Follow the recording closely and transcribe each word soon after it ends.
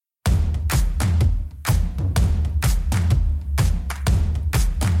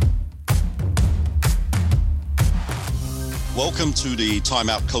Welcome to the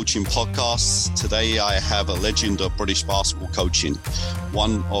Timeout Coaching Podcast. Today I have a legend of British basketball coaching,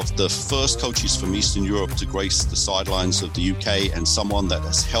 one of the first coaches from Eastern Europe to grace the sidelines of the UK, and someone that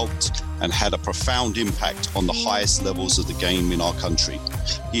has helped and had a profound impact on the highest levels of the game in our country.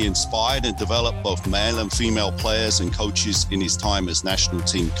 He inspired and developed both male and female players and coaches in his time as national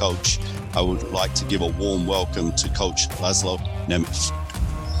team coach. I would like to give a warm welcome to Coach Laszlo Nemeth.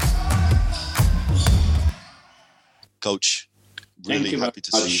 Coach, really happy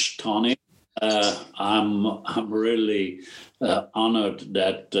to see you. Thank you very much, Tony. I'm really honored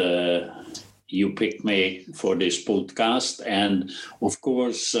that you picked me for this podcast. And of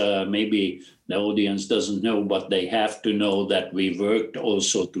course, maybe the audience doesn't know, but they have to know that we worked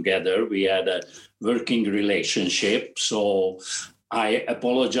also together. We had a working relationship. So I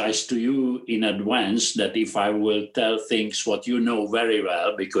apologize to you in advance that if I will tell things what you know very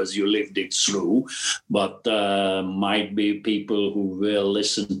well because you lived it through, but might be people who will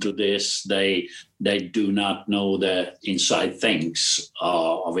listen to this, they do not know the inside things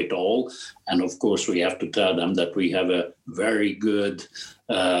of it all. And of course, we have to tell them that we have a very good,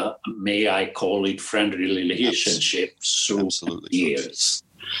 may I call it friendly relationship through years.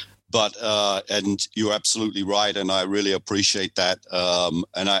 But, and you're absolutely right, and I really appreciate that.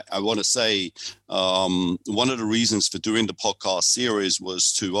 And I want to say one of the reasons for doing the podcast series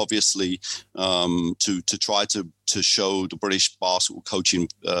was to obviously to try to show the British basketball coaching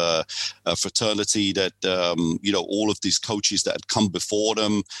fraternity that, all of these coaches that had come before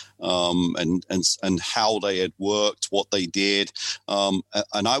them and how they had worked, what they did.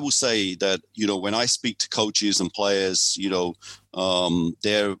 And I will say that, when I speak to coaches and players,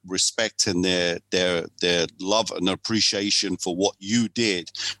 their respect and their love and appreciation for what you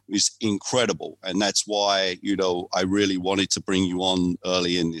did is incredible. And that's why, I really wanted to bring you on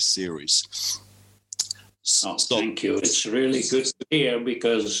early in this series. Thank you. It's really good to hear,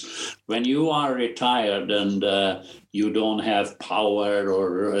 because when you are retired and you don't have power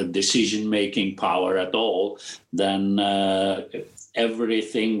or decision-making power at all, then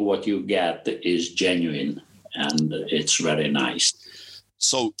everything what you get is genuine, and it's very nice.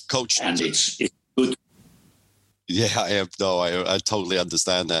 So, Coach, and it's good. Yeah, I totally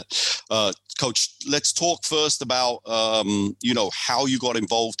understand that. Coach, let's talk first about, how you got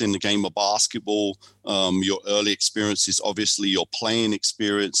involved in the game of basketball, your early experiences, obviously your playing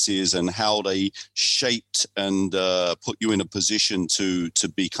experiences, and how they shaped and put you in a position to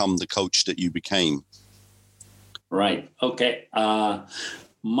become the coach that you became. Right. Okay.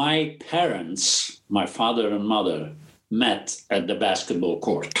 My parents, my father and mother, met at the basketball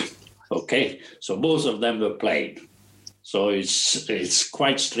court. Okay, so both of them were played. So it's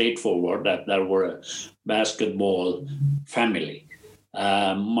quite straightforward that there were a basketball family.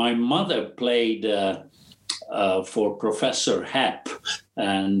 My mother played for Professor Hepp,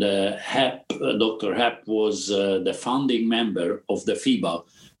 and Dr. Hepp was the founding member of the FIBA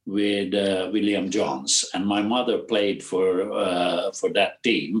with William Johns, and my mother played for that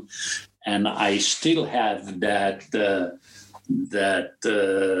team, and I still have that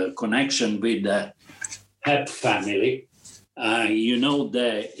connection with the Hepp family.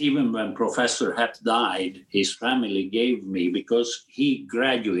 Even when Professor Hepp died, his family gave me, because he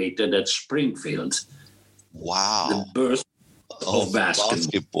graduated at Springfield. Wow. The birth of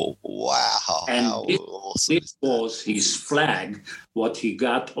basketball. Wow. And awesome. It was his flag, what he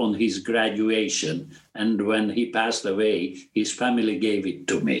got on his graduation. And when he passed away, his family gave it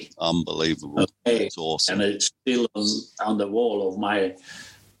to me. Unbelievable. Okay. That's awesome. And it's still on the wall of my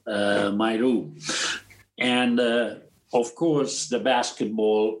room. And of course, the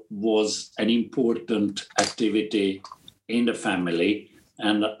basketball was an important activity in the family.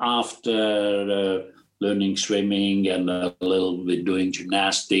 And after learning swimming and a little bit doing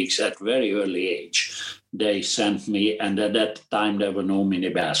gymnastics at very early age, they sent me, and at that time there were no mini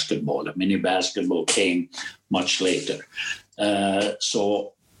basketball. The mini basketball came much later.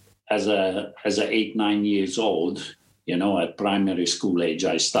 So as a 8-9 years old, at primary school age,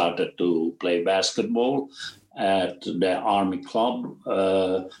 I started to play basketball at the Army Club,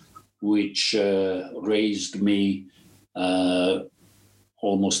 which raised me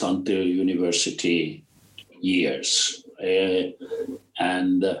almost until university years.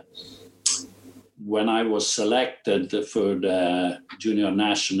 And when I was selected for the junior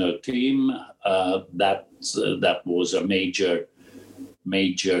national team, that was a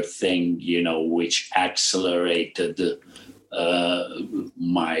major thing, which accelerated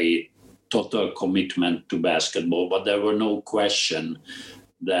my total commitment to basketball. But there were no question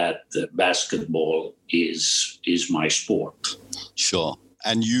that basketball is my sport. Sure.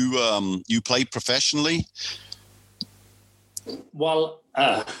 And you played professionally? Well,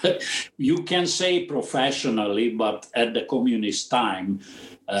 you can say professionally, but at the communist time,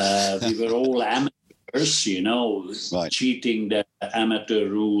 we were all amateurs, Right. cheating the amateur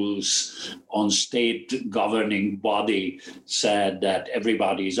rules on state governing body said that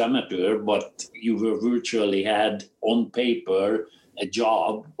everybody is amateur, but you were virtually had on paper a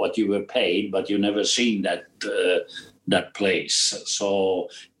job, what you were paid, but you never seen that place. So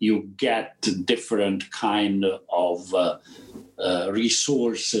you get different kind of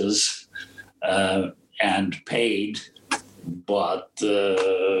resources and paid, but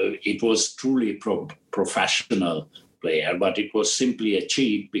it was truly professional player, but it was simply a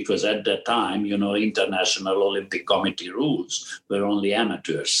cheat because at that time, International Olympic Committee rules were only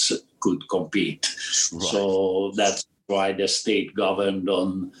amateurs could compete. Right. So that's why the state governed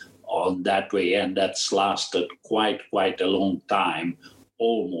on that way, and that's lasted quite a long time,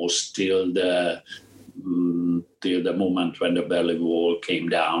 almost till the moment when the Berlin Wall came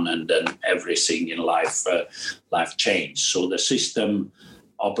down, and then everything in life changed. So the system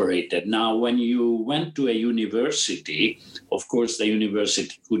operated. Now, when you went to a university, of course, the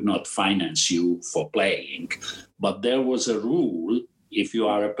university could not finance you for playing, but there was a rule: if you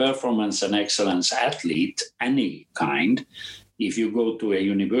are a performance and excellence athlete, any kind, if you go to a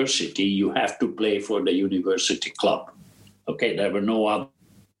university, you have to play for the university club. Okay, there were no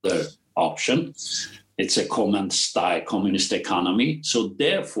other option. It's a communist economy. So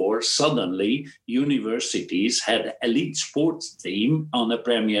therefore, suddenly, universities had elite sports team on the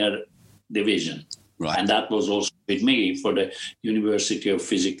Premier Division. Right. And that was also with me for the University of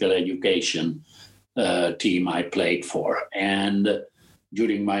Physical Education team I played for. And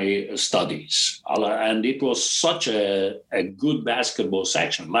during my studies. And it was such a good basketball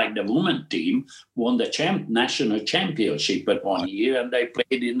section. Like the women team won the national championship at one year, and they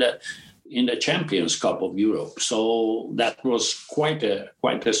played in the Champions Cup of Europe. So that was quite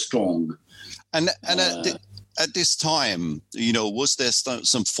a strong. And at this time, was there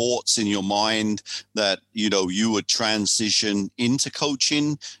some thoughts in your mind that, you would transition into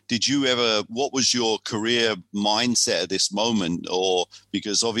coaching? Did you ever, what was your career mindset at this moment? Or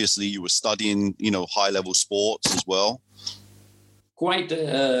because obviously you were studying, high level sports as well? Quite,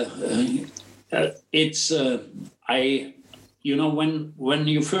 when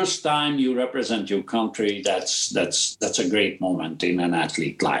you first time you represent your country, that's a great moment in an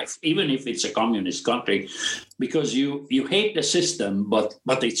athlete life, even if it's a communist country, because you hate the system, but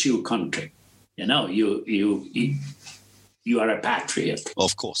it's your country. You are a patriot,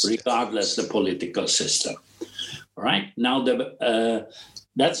 of course, regardless the political system. Right now,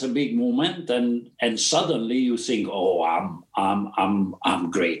 that's a big moment, and suddenly you think, oh, I'm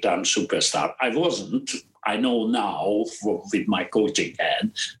great, I'm superstar. I wasn't. I know now with my coaching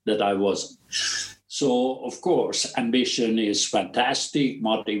head that I wasn't. So, of course, ambition is fantastic.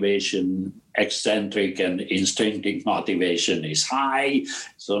 Motivation, eccentric and intrinsic motivation is high.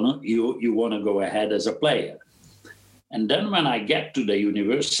 So you want to go ahead as a player. And then when I get to the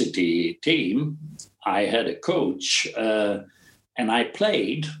university team, I had a coach and I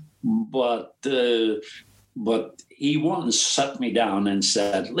played, but he once sat me down and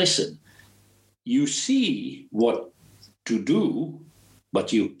said, listen, you see what to do,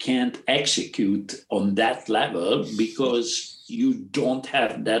 but you can't execute on that level because you don't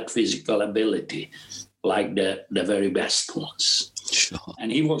have that physical ability like the very best ones. Sure.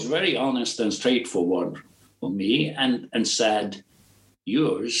 And he was very honest and straightforward for me and said,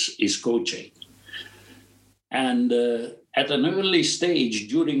 yours is coaching. And at an early stage,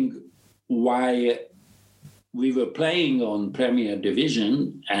 during why we were playing on Premier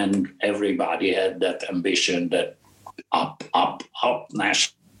Division, and everybody had that ambition that up,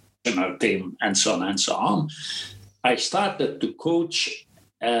 national team, and so on. I started to coach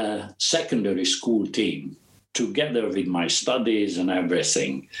a secondary school team together with my studies and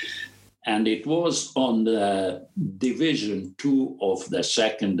everything. And it was on the Division 2 of the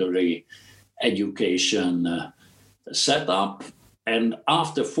secondary education setup. And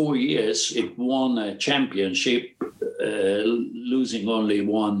after 4 years, it won a championship, losing only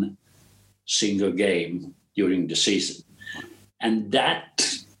one single game during the season. And that,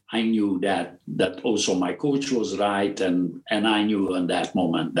 I knew that also my coach was right. And I knew in that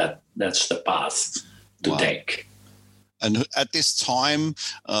moment that that's the path to take. And at this time,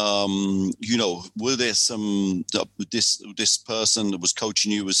 were there some, this person that was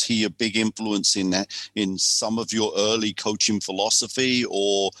coaching you, was he a big influence in some of your early coaching philosophy,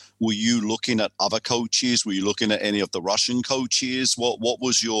 or were you looking at other coaches? Were you looking at any of the Russian coaches? What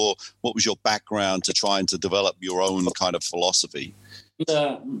was your background to trying to develop your own kind of philosophy?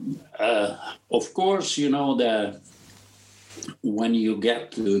 Of course, when you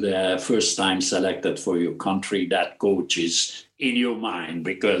get to the first time selected for your country, that coach is in your mind,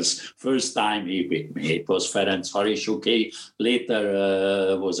 because first time he picked me, it was Ferenc Harishuki,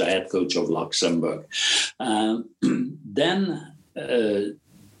 later was a head coach of Luxembourg. Then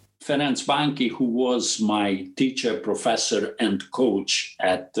Ferenc Banki, who was my teacher, professor, and coach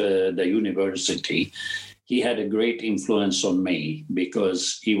at the university, he had a great influence on me,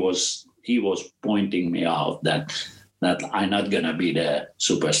 because he was pointing me out that I'm not going to be the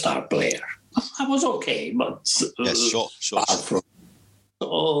superstar player. I was okay, but sure.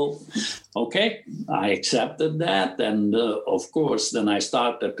 So, okay, I accepted that. And of course, then I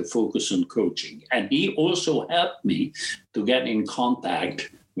started to focus on coaching. And he also helped me to get in contact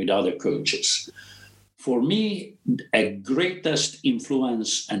with other coaches. For me, a greatest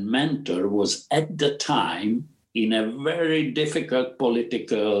influence and mentor was at the time in a very difficult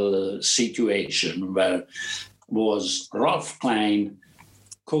political situation where was Ralph Klein,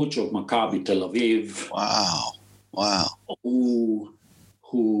 coach of Maccabi Tel Aviv. Wow.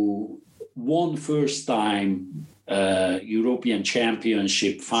 Who won first time European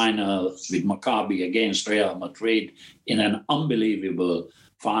Championship final with Maccabi against Real Madrid in an unbelievable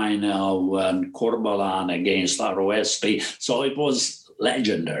final when Korbalan against ROST. So it was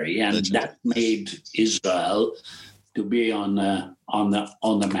legendary, and that made Israel to be on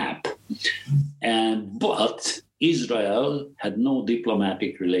the map. But Israel had no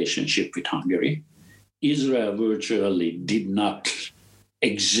diplomatic relationship with Hungary. Israel virtually did not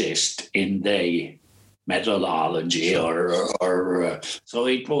exist in their methodology, so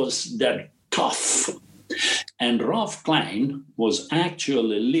it was that tough. And Ralph Klein was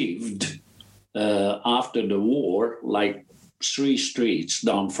actually lived after the war like 3 streets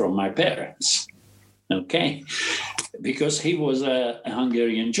down from my parents, okay? Because he was a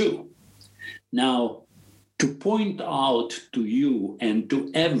Hungarian Jew. Now, to point out to you and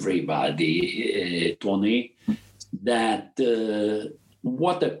to everybody, Tony, that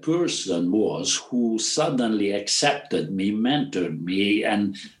what a person was who suddenly accepted me, mentored me,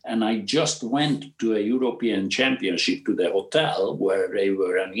 and I just went to a European Championship to the hotel where they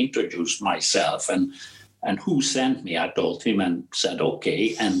were, and introduced myself, and who sent me, I told him, and said,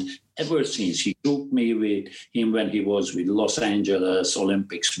 okay. And ever since he took me with him when he was with Los Angeles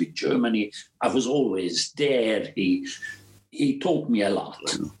Olympics with Germany, I was always there. He taught me a lot.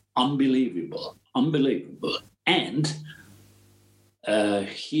 Unbelievable. And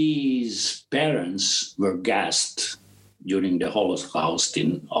his parents were gassed during the Holocaust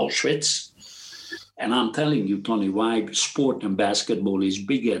in Auschwitz. And I'm telling you, Tony, why sport and basketball is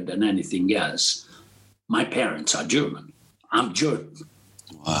bigger than anything else. My parents are German. I'm German.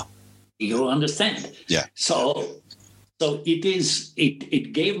 Wow. You understand? Yeah. So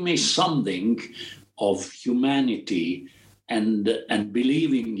it gave me something of humanity and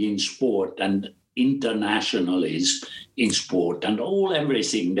believing in sport and internationalism in sport and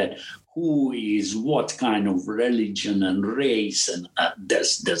everything, that who is what kind of religion and race, and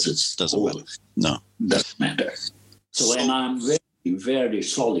doesn't matter. So and I'm very, very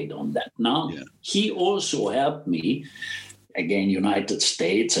solid on that. Now, he also helped me. Again, United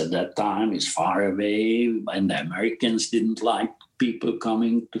States at that time is far away, and the Americans didn't like people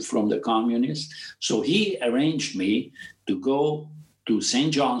coming from the communists. So he arranged me to go to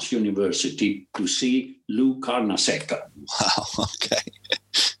St. John's University to see Lou Carnesecca. Wow, okay.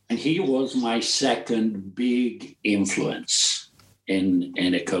 And he was my second big influence in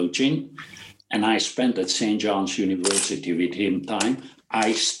the coaching. And I spent at St. John's University with him time.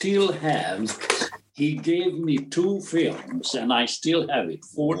 I still have... He gave me 2 films, and I still have it,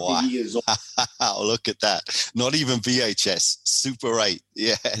 40 years old. Look at that. Not even VHS, Super 8.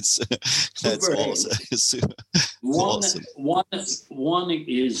 Yeah, that's awesome. One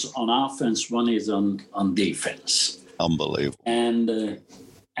is on offense, one is on defense. Unbelievable.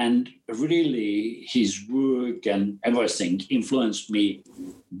 And really, his work and everything influenced me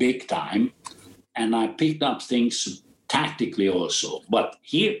big time. And I picked up things tactically also. But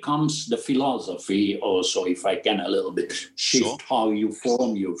here comes the philosophy also, if I can a little bit shift how you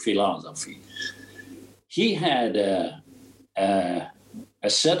form your philosophy. He had a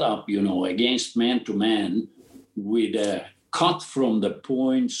setup, against man-to-man with a cut from the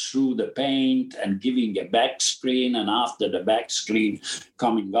point through the paint and giving a back screen, and after the back screen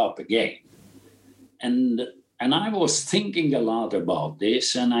coming up again. And I was thinking a lot about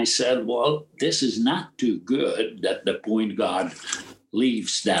this, and I said, well, this is not too good that the point guard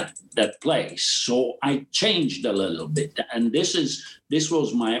leaves that place. So I changed a little bit. And this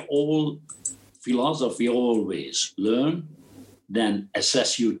was my old philosophy always. Learn, then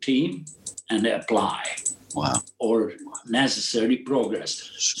assess your team, and apply. Wow. Or necessary progress.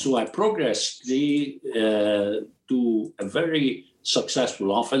 So I progressed to a very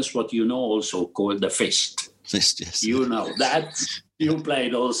successful offense, what also called the fist. Fist, yes. You know that. You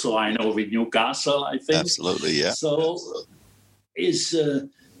played also, I know, with Newcastle, I think. Absolutely, yeah. So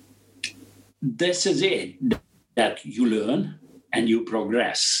this is it, that you learn and you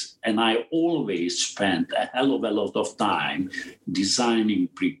progress. And I always spent a hell of a lot of time designing,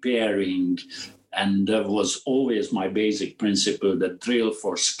 preparing, and that was always my basic principle, the drill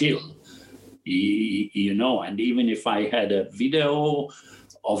for skill. And even if I had a video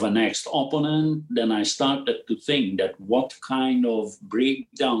of a next opponent, then I started to think that what kind of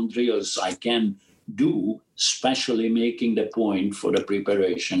breakdown drills I can do, especially making the point for the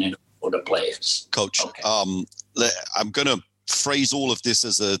preparation and for the players. Coach, okay. I'm going to phrase all of this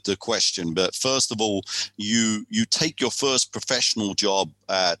as the question, but first of all, you take your first professional job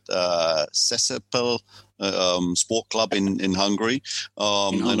at Szepel sport club in Hungary,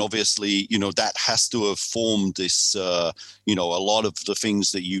 and obviously that has to have formed this a lot of the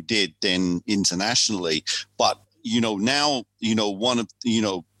things that you did then internationally. But now one of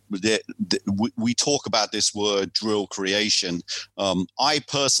we talk about this word drill creation. I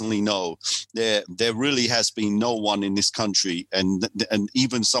personally know there really has been no one in this country, and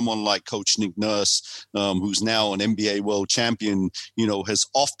even someone like Coach Nick Nurse, who's now an NBA world champion, has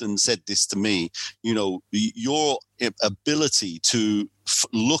often said this to me. Your ability to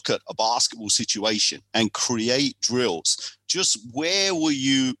look at a basketball situation and create drills. Just where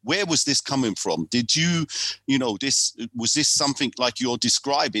was this coming from? Did was this something like you're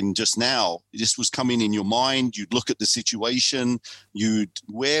describing just now? This was coming in your mind. You'd look at the situation.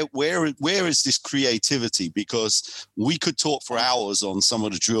 Where is this creativity? Because we could talk for hours on some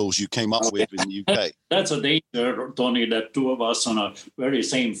of the drills you came up with in the UK. That's a danger, Tony, that two of us on a very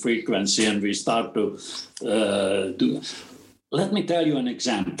same frequency and we start to do. Let me tell you an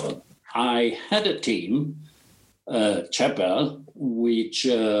example. I had a team, Szepel, which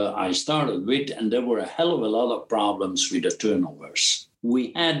I started with, and there were a hell of a lot of problems with the turnovers.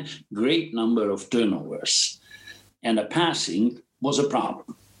 We had great number of turnovers, and the passing was a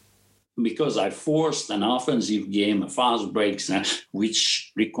problem because I forced an offensive game, a fast breaks,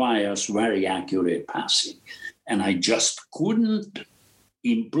 which requires very accurate passing, and I just couldn't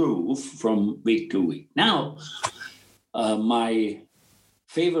improve from week to week. Now, my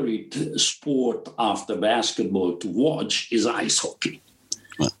favorite sport after basketball to watch is ice hockey.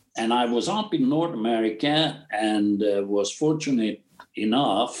 And I was up in North America and was fortunate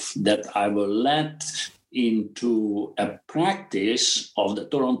enough that I was let into a practice of the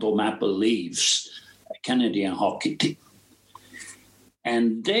Toronto Maple Leafs, a Canadian hockey team.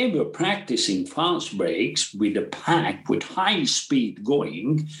 And they were practicing fast breaks with a pack with high speed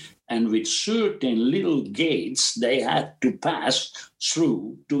going, and with certain little gates they had to pass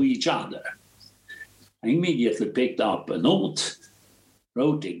through to each other. I immediately picked up a note,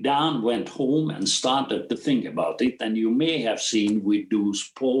 wrote it down, went home and started to think about it. And you may have seen with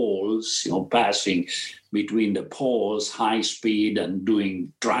those poles, passing between the poles, high speed and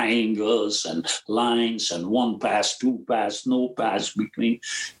doing triangles and lines and one pass, two pass, no pass between,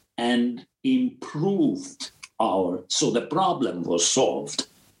 and improved so the problem was solved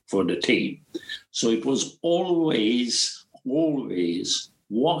for the team. So it was always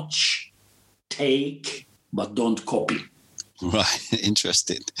watch, take, but don't copy. Right,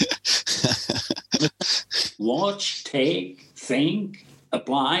 interesting. Watch, take, think,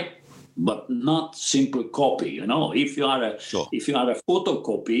 apply, but not simple copy. If you are a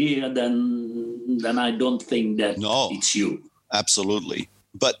photocopy, then I don't think that it's you. Absolutely.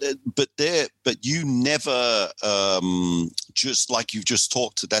 But you never, just like you've just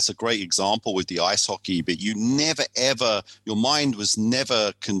talked, that's a great example with the ice hockey, but you never ever, your mind was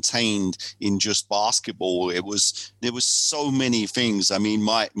never contained in just basketball. There was so many things. I mean,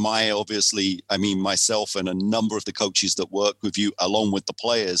 myself and a number of the coaches that work with you, along with the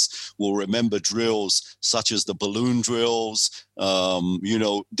players, will remember drills such as the balloon drills,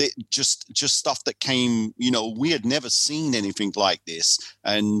 just stuff that came, we had never seen anything like this.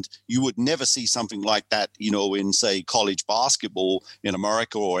 And you would never see something like that, in, say, college basketball in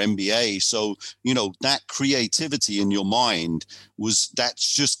America or NBA. So, that creativity in your mind,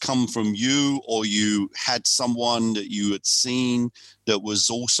 that's just come from you, or you had someone that you had seen that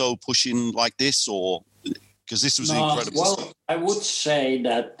was also pushing like this, or because this was incredible. Well, I would say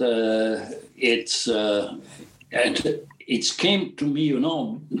that it came to me,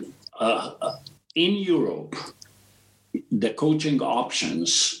 in Europe. The coaching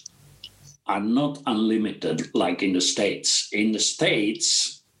options are not unlimited like in the States. In the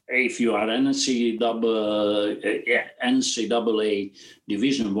States, if you are NCAA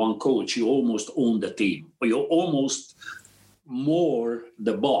Division One coach, you almost own the team. You're almost more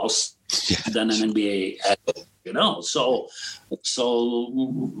the boss than an NBA athlete, So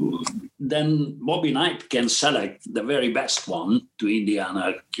then Bobby Knight can select the very best one to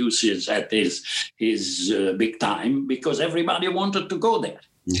Indiana QCs at his big time because everybody wanted to go there.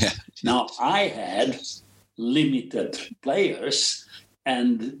 Yeah. Now, I had limited players,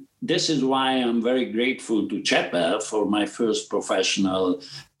 and this is why I'm very grateful to Chepa for my first professional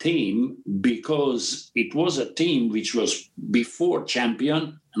team, because it was a team which was before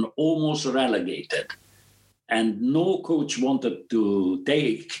champion and almost relegated. And no coach wanted to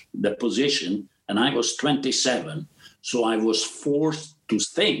take the position, and I was 27. So I was forced to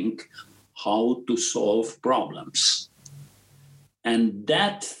think how to solve problems. And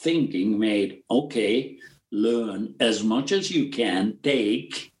that thinking made, okay, learn as much as you can,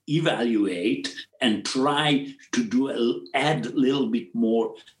 take, evaluate, and try to add a little bit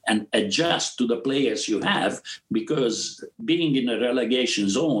more and adjust to the players you have, because being in a relegation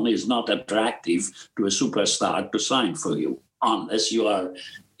zone is not attractive to a superstar to sign for you, unless you are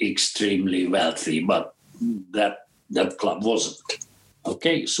extremely wealthy, but that club wasn't.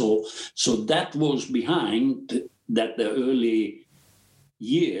 Okay, so that was behind that the early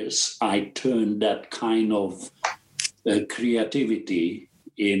years, I turned that kind of creativity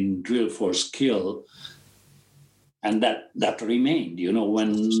in drill for skill, and that remained.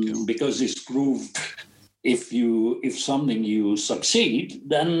 Because it's proved if something you succeed,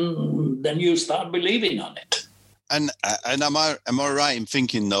 then you start believing on it. And am I right in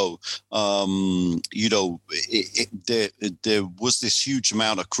thinking though, there was this huge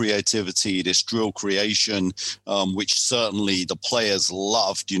amount of creativity, this drill creation, which certainly the players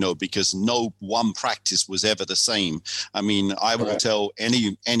loved, because no one practice was ever the same. I mean, I will tell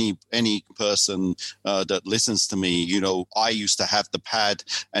any person that listens to me, I used to have the pad,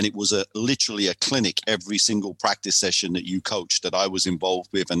 and it was literally a clinic every single practice session that you coached that I was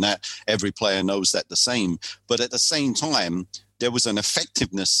involved with, and that every player knows that the same. But at the same time, there was an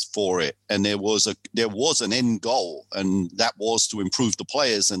effectiveness for it, and there was an end goal, and that was to improve the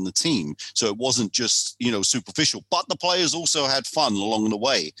players and the team. So it wasn't just superficial, but the players also had fun along the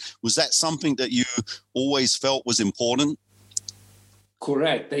way. Was that something that you always felt was important?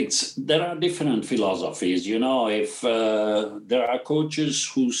 Correct. There are different philosophies. If there are coaches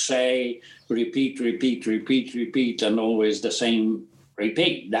who say repeat, and always the same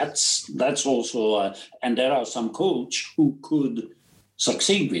repeat. That's also, and there are some coach who could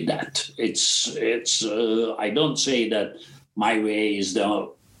succeed with that. It's. I don't say that my way is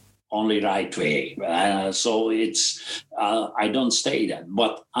the only right way. So it's. I don't say that,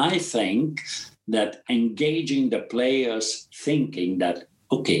 but I think that engaging the players, thinking that,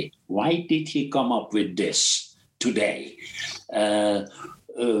 okay, why did he come up with this today?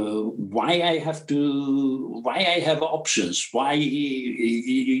 Why I have options, why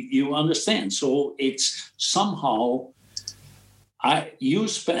you understand. So it's somehow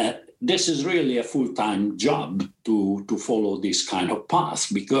this is really a full-time job to follow this kind of path,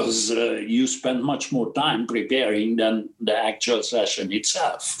 because you spend much more time preparing than the actual session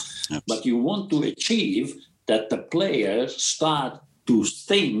itself. Absolutely. But you want to achieve that the players start to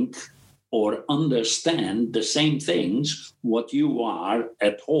think or understand the same things what you are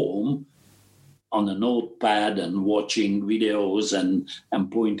at home on a notepad and watching videos and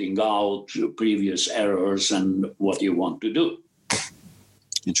pointing out previous errors and what you want to do.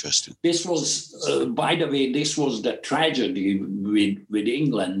 Interesting. This was, by the way, this was the tragedy with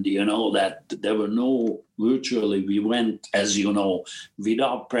England, that there were virtually we went, as you know,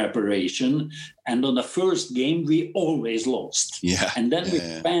 without preparation. And on the first game, we always lost. Yeah. And then we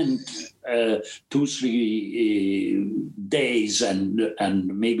spent 2-3 days and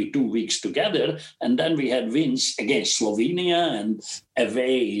maybe 2 weeks together. And then we had wins against Slovenia and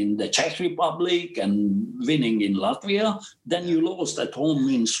away in the Czech Republic and winning in Latvia. Then you lost at home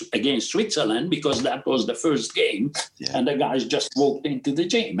against Switzerland because that was the first game. Yeah. And the guys just walked into the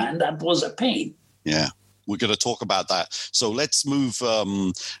gym, and that was a pain. Yeah. We're going to talk about that. So let's move.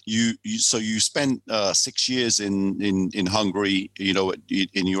 You spent 6 years in Hungary,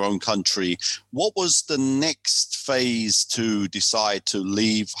 in your own country. What was the next phase to decide to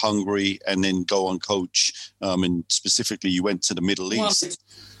leave Hungary and then go on coach? And specifically, you went to the Middle East.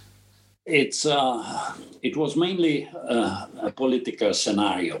 It was mainly a political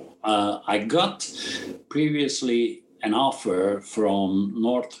scenario. I got previously an offer from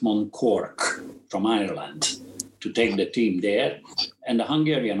Northmont Cork from Ireland to take the team there. And the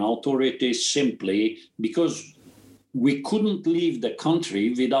Hungarian authorities simply, because we couldn't leave the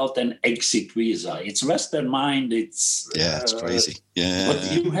country without an exit visa. It's Western mind. It's crazy. Yeah,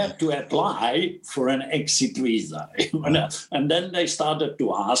 but you have to apply for an exit visa, and then they started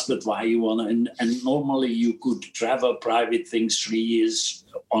to ask that why you want to. And normally you could travel private things 3 years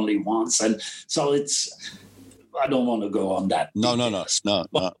only once, and so it's. I don't want to go on that. No.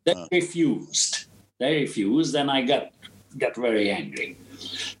 But they refused. And I got very angry,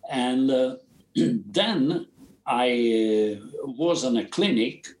 and then I was in a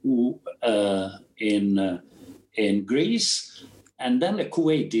clinic in Greece, and then the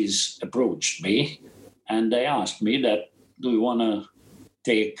Kuwaitis approached me, and they asked me that, do you want to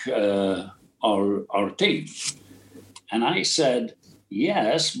take our team? And I said,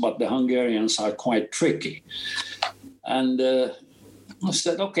 yes, but the Hungarians are quite tricky. And I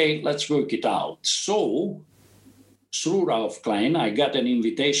said, okay, let's work it out. So through Ralph Klein, I got an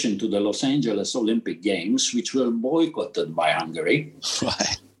invitation to the Los Angeles Olympic Games, which were boycotted by Hungary.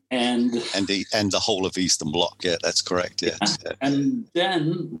 Right. And the whole of Eastern Bloc. Yeah, that's correct. Yeah. And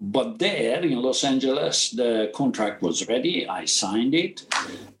then, but there in Los Angeles, the contract was ready. I signed it,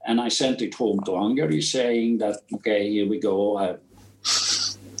 and I sent it home to Hungary saying that, okay, here we go.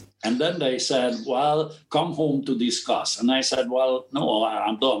 And then they said, well, come home to discuss. And I said, well, no,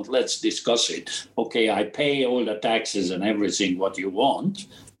 I don't. Let's discuss it. Okay, I pay all the taxes and everything what you want,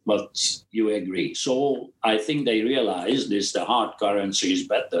 but you agree. So I think they realized the hard currency is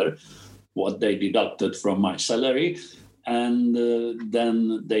better, what they deducted from my salary. And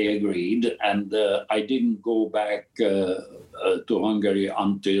then they agreed. And I didn't go back to Hungary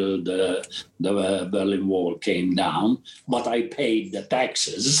until the Berlin Wall came down, but I paid the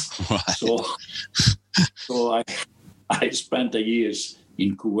taxes. Right. So I spent a year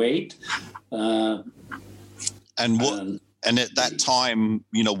in Kuwait. And at that time,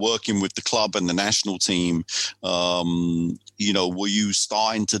 working with the club and the national team, were you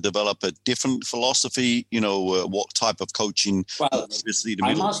starting to develop a different philosophy? What type of coaching? Well,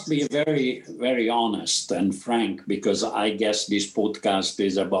 I must be very, very honest and frank, because I guess this podcast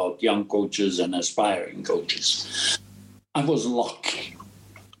is about young coaches and aspiring coaches. I was lucky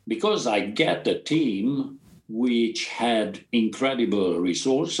because I get a team which had incredible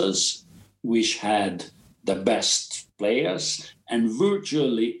resources, which had the best players, and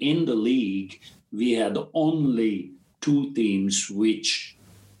virtually in the league we had only 2 teams which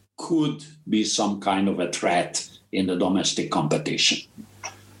could be some kind of a threat in the domestic competition.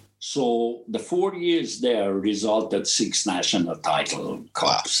 So the 4 years there resulted 6 national title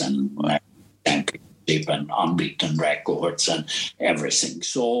cups and championship and unbeaten records and everything.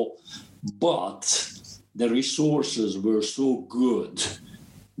 So, but the resources were so good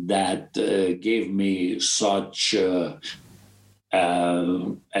that gave me such an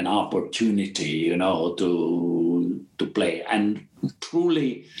opportunity, to play. And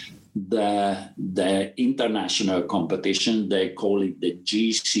truly, the international competition, they call it the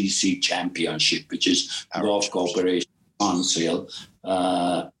GCC Championship, which is Gulf Cooperation Council,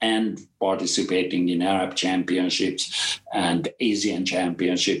 and participating in Arab Championships and Asian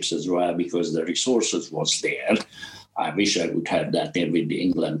Championships as well, because the resources was there. I wish I would have that there with the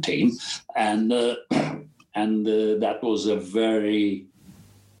England team. And that was a very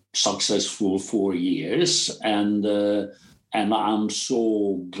successful 4 years. And I'm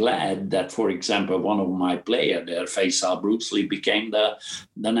so glad that, for example, one of my players there, Faisal Brusley, became the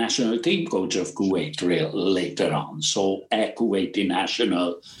national team coach of Kuwait later on. So a Kuwaiti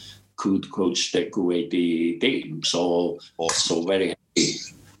national could coach the Kuwaiti team. So also very happy,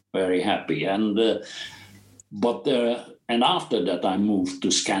 very happy. And after that, I moved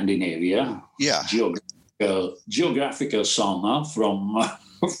to Scandinavia. Yeah, geographical sauna from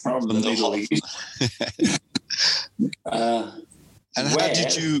the Middle East. And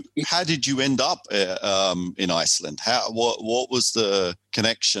how did you end up in Iceland? What was the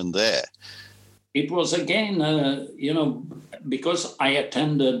connection there? It was again, because I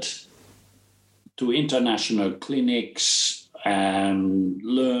attended to international clinics and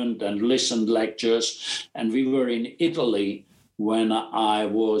learned and listened lectures. And we were in Italy when I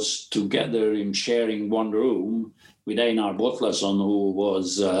was together in sharing one room with Einar Bollason, who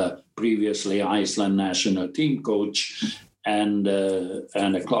was previously Iceland national team coach and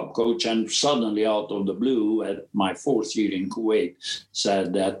a club coach. And suddenly, out of the blue, at my 4th year in Kuwait,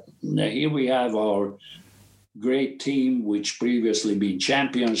 said that here we have our great team, which previously been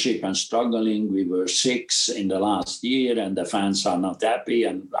championship and struggling. We were 6th in the last year, and the fans are not happy.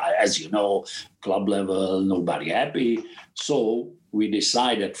 And as you know, club level, nobody happy. So we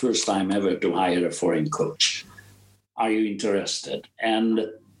decided, first time ever, to hire a foreign coach. Are you interested? And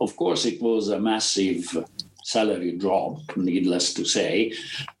of course, it was a massive salary drop, needless to say.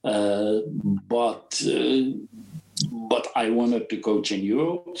 But I wanted to coach in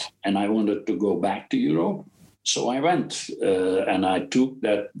Europe, and I wanted to go back to Europe. So I went and I took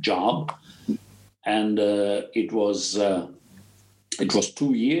that job, and it was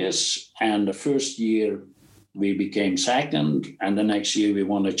 2 years. And the first year we became second, and the next year we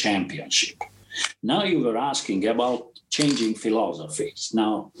won a championship. Now you were asking about changing philosophies.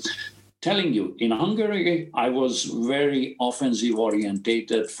 Now, telling you, in Hungary, I was very offensive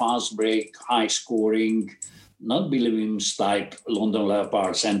orientated, fast break, high scoring, not Billy Williams type London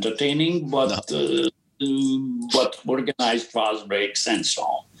Leopards entertaining, but organized fast breaks and so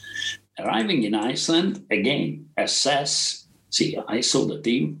on. Arriving in Iceland, again, assess. See, I saw the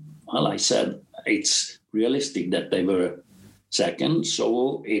team. Well, I said it's realistic that they were second,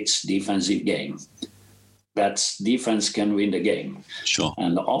 so it's defensive game. That's defense can win the game. Sure.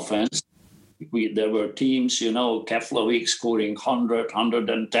 And the offense, there were teams, Keflavik scoring 100,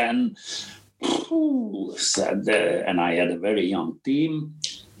 110. And I had a very young team.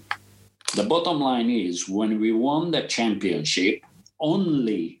 The bottom line is, when we won the championship,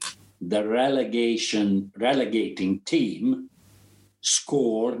 only the relegating team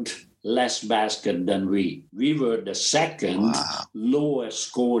scored less basket than we. We were the second lowest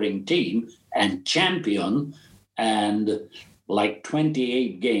scoring team and champion, and like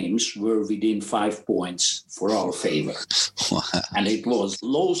 28 games were within 5 points for our favor. Wow. And it was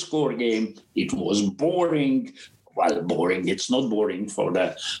low score game. It was boring. Well, boring. It's not boring for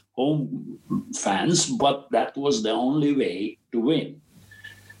the home fans, but that was the only way to win.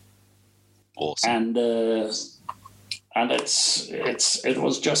 Awesome. And it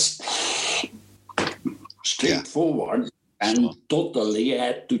was just straightforward, and totally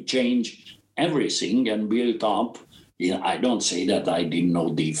had to change everything and build up. I don't say that I didn't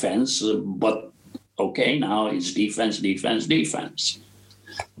know defense, but okay, now it's defense.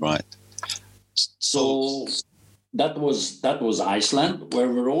 Right. So that was Iceland, where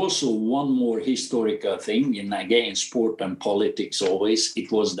we're also one more historical thing in, again, sport and politics always.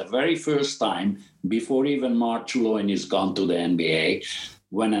 It was the very first time, before even Mark Chuloin is gone to the NBA,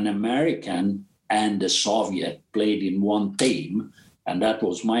 when an American and a Soviet played in one team, and that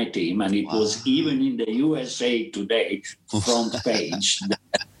was my team. And it was even in the USA Today front page.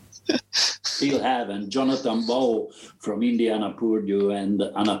 Still have, and Jonathan Bow from Indiana Purdue and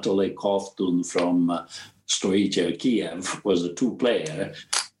Anatoly Kovtun from Stoichia Kiev was the two player,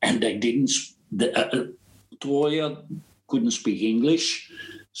 and they didn't. Toya couldn't speak English,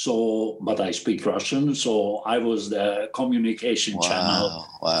 but I speak Russian, so I was the communication channel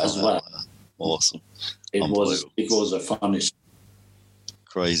as well. Awesome! It was a funny.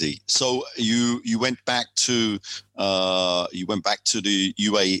 Crazy. So you went back to the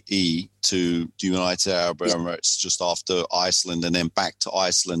UAE, to the United Arab Emirates, just after Iceland, and then back to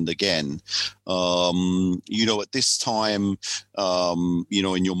Iceland again. At this time,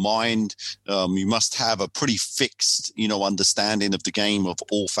 in your mind, you must have a pretty fixed, understanding of the game, of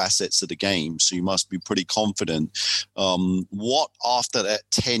all facets of the game. So you must be pretty confident. What, after that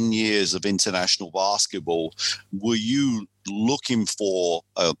 10 years of international basketball, were you looking for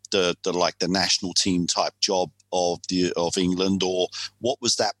the national team type job of England, or what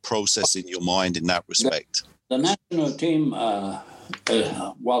was that process in your mind in that respect? The national team,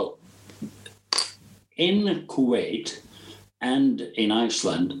 in Kuwait and in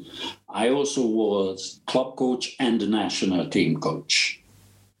Iceland, I also was club coach and national team coach.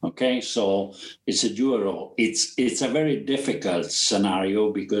 Okay, so it's a dual role. It's a very difficult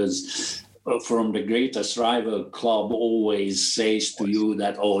scenario because from the greatest rival club always says to you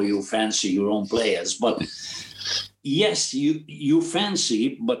that, you fancy your own players. But yes, you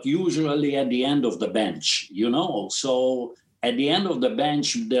fancy, but usually at the end of the bench, So at the end of the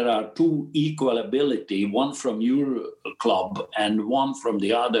bench, there are two equal ability, one from your club and one from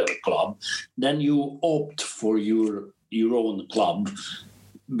the other club. Then you opt for your own club,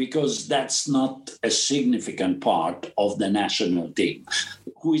 because that's not a significant part of the national team.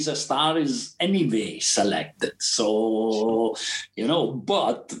 Who is a star is anyway selected. So,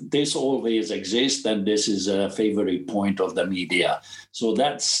 but this always exists, and this is a favorite point of the media. So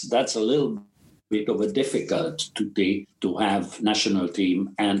that's a little bit of a difficulty to have national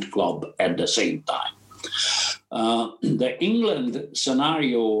team and club at the same time. The England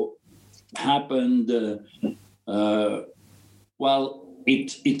scenario happened,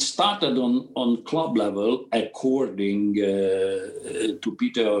 It started on club level, according to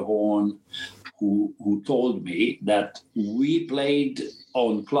Peter Horn, who told me that we played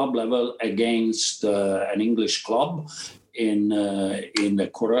on club level against an English club in the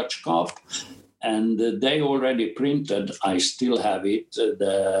Courage Cup, And they already printed, I still have it,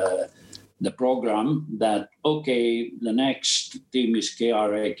 the program that, okay, the next team is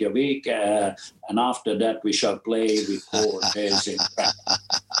KR Reykjavik, and after that we shall play with 4 days in practice.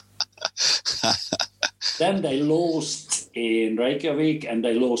 Then they lost in Reykjavik and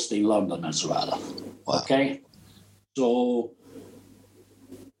they lost in London as well. Wow. Okay? So,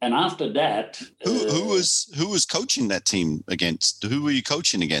 and after that... Who was coaching that team against? Who were you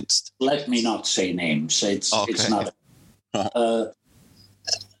coaching against? Let me not say names. It's not...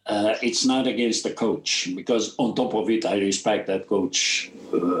 it's not against the coach, because on top of it, I respect that coach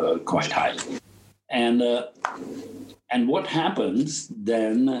quite highly. And what happened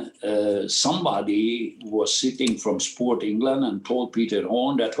then, somebody was sitting from Sport England and told Peter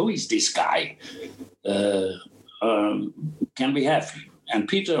Horn that, who is this guy? Can we have him? And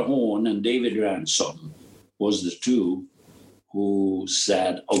Peter Horn and David Ransom was the two who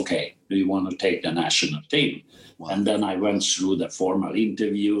said, okay, do you want to take the national team? Wow. And then I went through the formal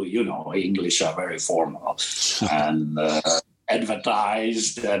interview. You know, English are very formal. And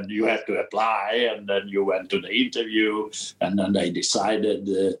advertised, and you had to apply, and then you went to the interview, and then they decided.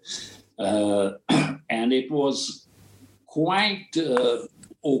 And it was quite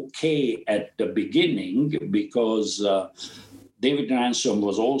okay at the beginning, because David Ransom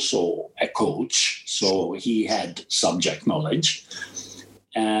was also a coach, so he had subject knowledge.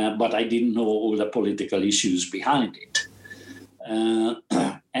 But I didn't know all the political issues behind it.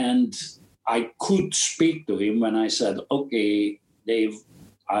 And I could speak to him when I said, okay, Dave,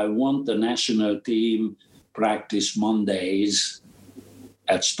 I want the national team practice Mondays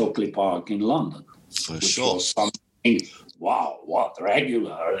at Stockley Park in London. Which was something, wow, what,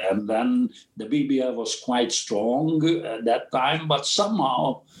 regular. And then the BBL was quite strong at that time, but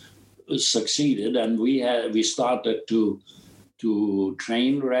somehow succeeded. And we started to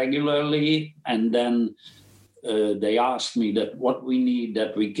train regularly, and then they asked me that what we need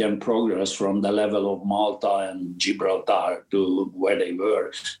that we can progress from the level of Malta and Gibraltar to where they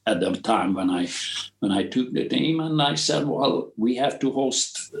were at the time when I took the team. And I said, well, we have to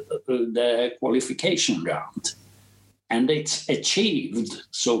host the qualification round. And it's achieved,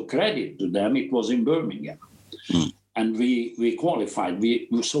 so credit to them, it was in Birmingham. Mm. And we qualified.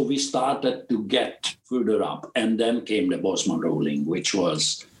 So we started to get further up, and then came the Bosman ruling, which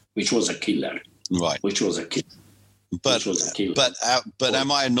was a killer. Right. Which was a killer. But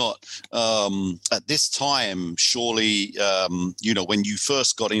am I not at this time? Surely, when you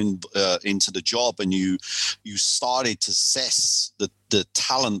first got into the job and you started to assess the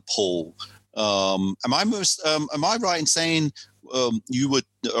talent pool. Am I right in saying you were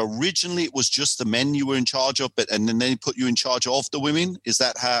originally, it was just the men you were in charge of, and then they put you in charge of the women? Is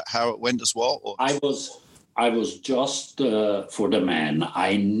that how it went as well? Or? I was just for the men.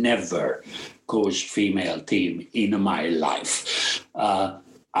 I never coached female team in my life. I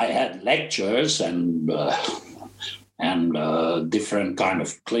had lectures and different kind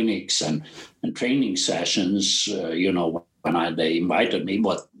of clinics and training sessions, when they invited me,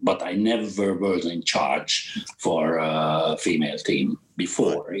 but I never was in charge for a female team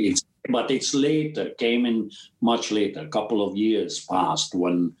before. Right. It's later, came in much later, a couple of years passed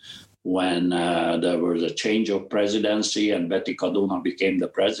when there was a change of presidency and Betty Kaduna became the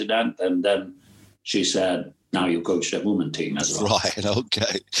president, and then she said, now you coach the women team as well. Right,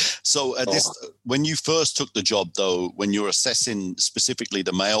 okay. So when you first took the job, though, when you were assessing specifically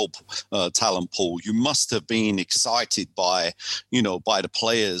the male talent pool, you must have been excited by the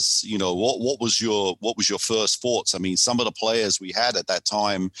players. What was your first thoughts? I mean, some of the players we had at that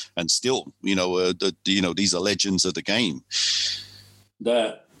time, and still, these are legends of the game.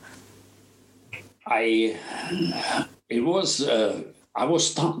 I was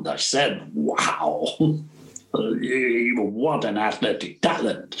stunned. I said, wow. What an athletic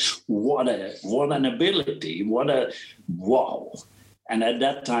talent! What an ability! Wow! And at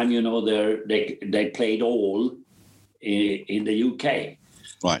that time, they played all in the UK,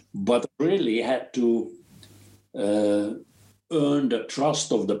 right? But really had to earn the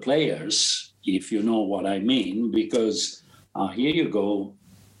trust of the players, if you know what I mean. Because here you go,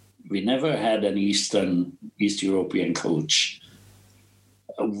 we never had an East European coach.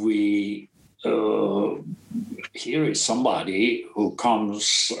 Here is somebody who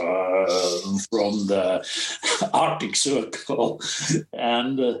comes from the Arctic Circle.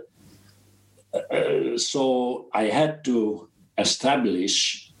 And so I had to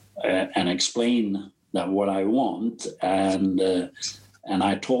establish and explain that what I want. And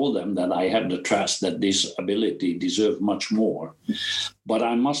I told them that I have the trust that this ability deserves much more. But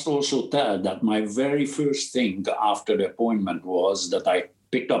I must also tell that my very first thing after the appointment was that I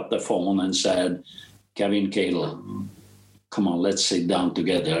picked up the phone and said, Kevin Cadle, come on, let's sit down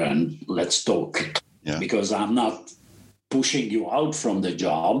together and let's talk. Yeah. Because I'm not pushing you out from the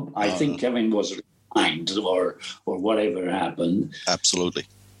job. I think Kevin was resigned or whatever happened. Absolutely.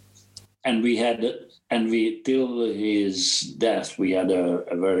 And we till his death, we had a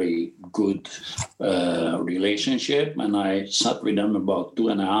very good relationship. And I sat with him about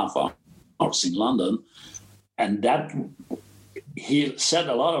 2.5 hours in London. And that he said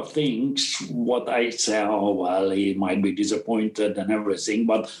a lot of things, what I said, oh, well, he might be disappointed and everything.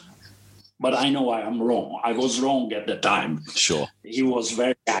 But I know I am wrong. I was wrong at the time. Sure. He was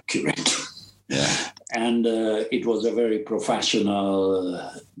very accurate. Yeah. And it was a very professional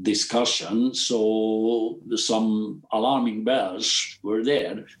discussion. So some alarming bells were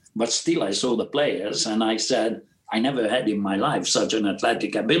there. But still, I saw the players and I said, I never had in my life such an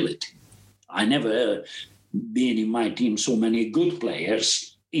athletic ability. I never been in my team so many good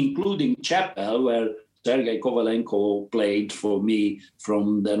players, including Chapel, where Sergei Kovalenko played for me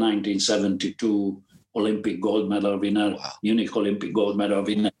from the 1972 Olympic gold medal winner, wow. Munich Olympic gold medal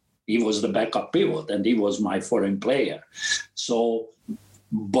winner. He was the backup pivot, and he was my foreign player. So,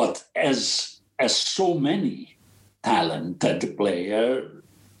 but as so many talented players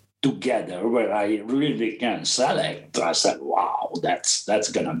together, where I really can select, I said, "Wow, that's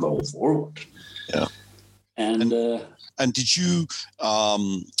gonna go forward." Yeah, and did you?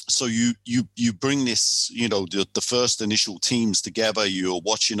 So you bring this, the first initial teams together. You're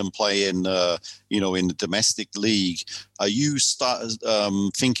watching them play in, in the domestic league. Are you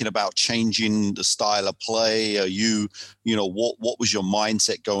thinking about changing the style of play? Are you, what was your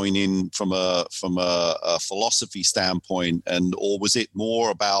mindset going in from a philosophy standpoint, or was it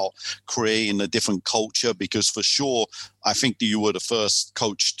more about creating a different culture? Because for sure, I think that you were the first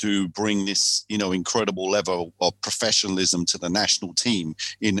coach to bring this, incredible level of professionalism to the national team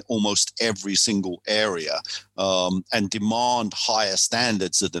in almost every single area, and demand higher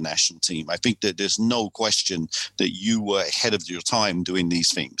standards of the national team. I think that there's no question that you were ahead of your time doing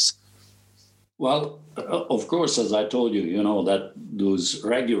these things. Well, of course, as I told you, that those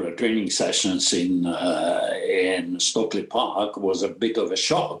regular training sessions in Stockley Park was a bit of a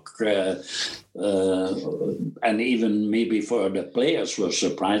shock. And even maybe for the players were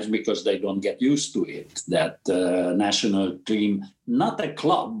surprised because they don't get used to it, that national team, not a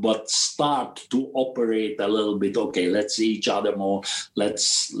club, but start to operate a little bit. Okay, let's see each other more.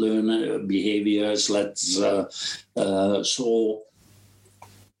 Let's learn behaviors.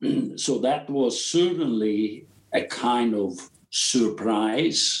 So that was certainly a kind of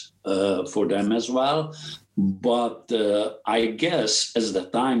surprise for them as well. But I guess as the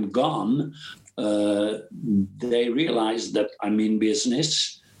time gone, they realized that I'm in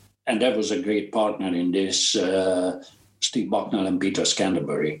business, and there was a great partner in this, Steve Bucknell and Peter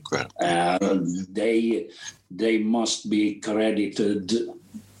Scanterbury. They must be credited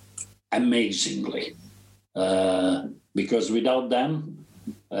amazingly, because without them,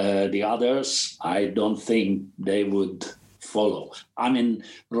 the others, I don't think they would follow. I mean,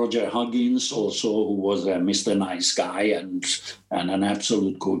 Roger Huggins also, who was a Mr. Nice guy and an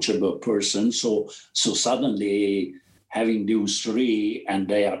absolute coachable person. So suddenly having those three, and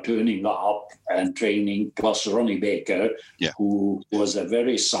they are turning up and training, plus Ronnie Baker, who was a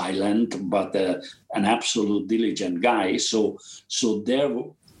very silent but an absolute diligent guy. So there,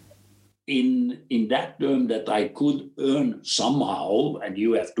 in that term, that I could earn somehow, and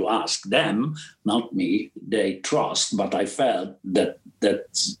you have to ask them, not me, they trust, but I felt that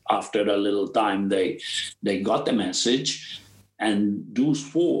after a little time they got the message, and those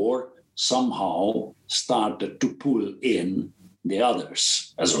four somehow started to pull in the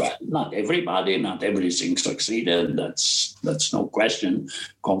others as well. Not everybody, not everything succeeded. That's no question.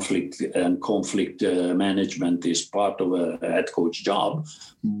 Conflict management is part of a head coach job.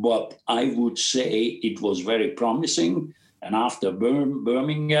 But I would say it was very promising. And after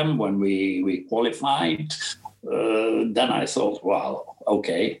Birmingham, when we qualified, then I thought, wow,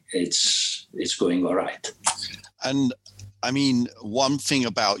 okay, it's going all right. And I mean, one thing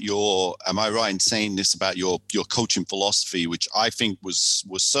about am I right in saying this about your coaching philosophy, which I think was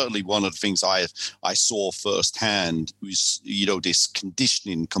certainly one of the things I saw firsthand, was, this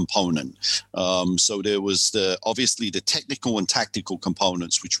conditioning component. So there was obviously the technical and tactical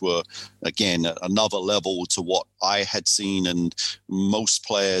components, which were, again, another level to what I had seen and most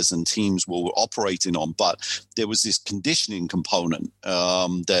players and teams were operating on. But there was this conditioning component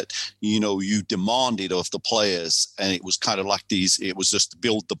that, you demanded of the players, and it was kind of like it was just to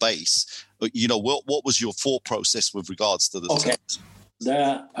build the base. But, what was your thought process with regards to the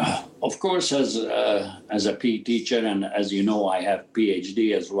Of course, as a PE teacher, and as you know, I have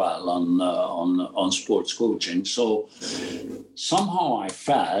PhD as well on sports coaching. So somehow I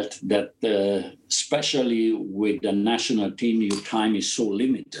felt that, especially with the national team, your time is so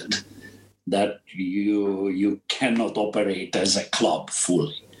limited that you cannot operate as a club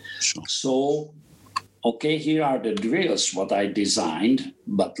fully. Sure. So, okay, here are the drills what I designed,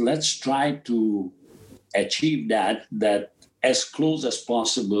 but let's try to achieve that as close as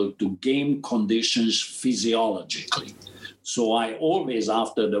possible to game conditions physiologically. So I always,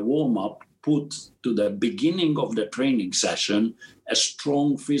 after the warm-up, put to the beginning of the training session a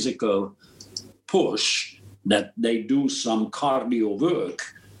strong physical push that they do some cardio work,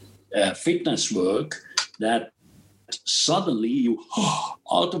 fitness work, that suddenly you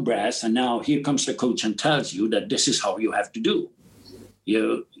out of breath, and now here comes the coach and tells you that this is how you have to do.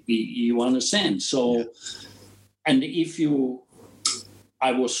 You understand? So, yeah. And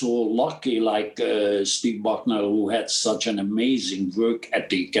I was so lucky, like Steve Bucknell, who had such an amazing work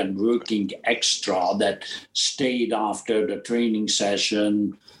ethic and working extra, that stayed after the training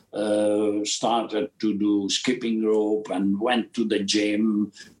session, started to do skipping rope and went to the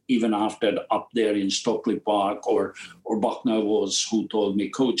gym, even after up there in Stockley Park, or Bucknell was who told me,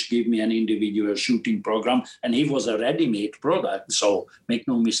 Coach, give me an individual shooting program. And he was a ready-made product. So make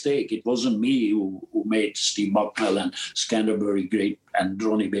no mistake, it wasn't me who made Steve Bucknell and Scanterbury great and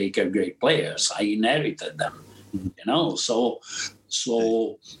Ronnie Baker great players. I inherited them,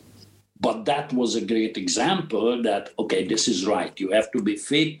 So, but that was a great example that, okay, this is right. You have to be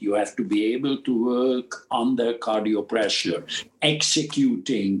fit. You have to be able to work under cardio pressure,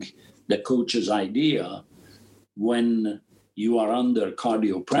 executing the coach's idea when you are under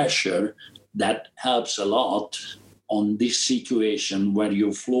cardio pressure. That helps a lot on this situation where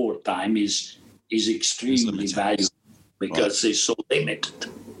your floor time is extremely valuable because it's so limited.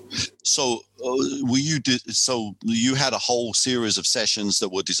 So you had a whole series of sessions that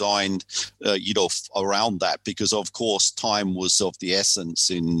were designed, around that, because of course time was of the essence,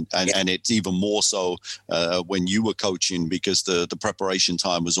 and it's even more so when you were coaching, because the preparation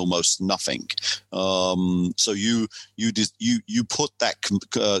time was almost nothing. So you put that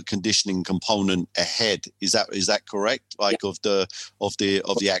conditioning component ahead. Is that correct? Like of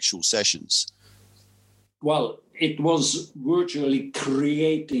the actual sessions. Well, it was virtually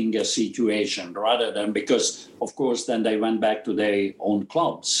creating a situation rather than, because, of course, then they went back to their own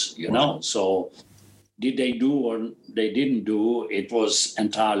clubs, know. So did they do or they didn't do, it was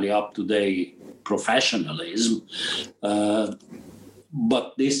entirely up to their professionalism.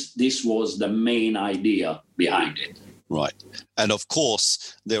 But this was the main idea behind it. Right. And of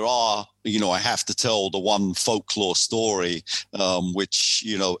course, there are, I have to tell the one folklore story, which,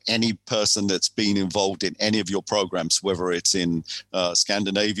 any person that's been involved in any of your programs, whether it's in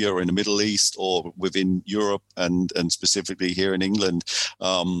Scandinavia or in the Middle East or within Europe and specifically here in England,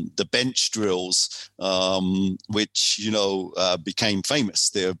 the bench drills, which, became famous.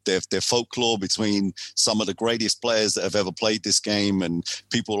 They're folklore between some of the greatest players that have ever played this game, and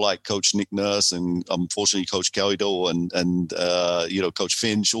people like Coach Nick Nurse and unfortunately Coach Keldo and Coach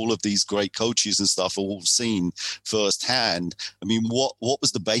Finch, all of these great coaches and stuff are all seen firsthand. I mean, what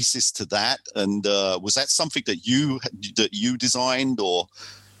was the basis to that? And was that something that you designed, or?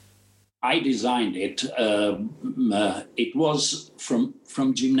 I designed it. It was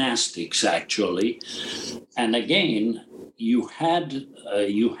from gymnastics, actually. And again, you had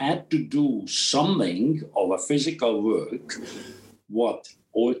to do something of a physical work, what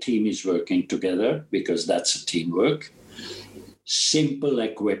all team is working together, because that's a teamwork. Simple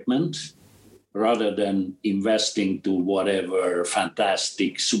equipment, rather than investing to whatever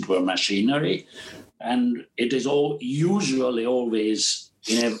fantastic super machinery. And it is all usually always,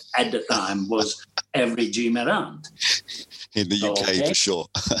 at the time, was every gym around. In the UK, for sure.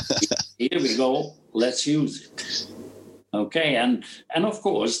 Here we go. Let's use it. Okay, and of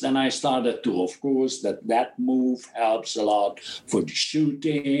course, then I started to, that move helps a lot for the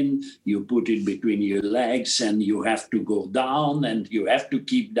shooting. You put it between your legs and you have to go down and you have to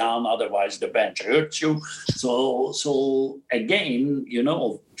keep down, otherwise the bench hurts you. So again,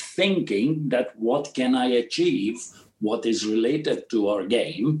 thinking that what can I achieve, what is related to our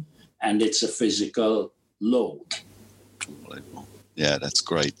game, and it's a physical load. Yeah, that's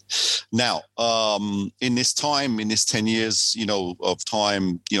great. Now, in this 10 years, of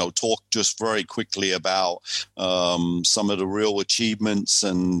time, talk just very quickly about some of the real achievements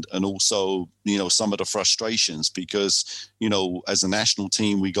and also, some of the frustrations, because, as a national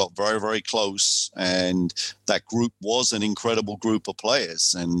team, we got very, very close, and that group was an incredible group of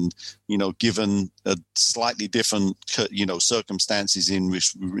players. And, given a slightly different, circumstances in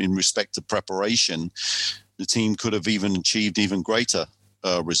respect to preparation, the team could have even achieved even greater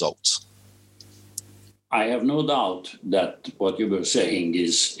results. I have no doubt that what you were saying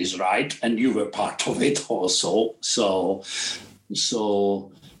is right, and you were part of it also. So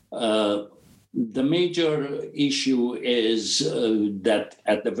the major issue is that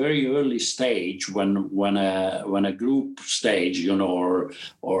at the very early stage, when a group stage, or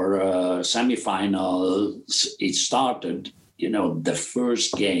semifinals, it started, the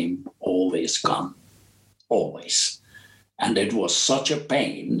first game always come. Always. And it was such a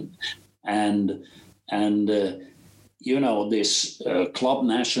pain. And this club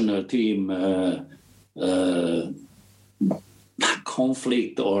national team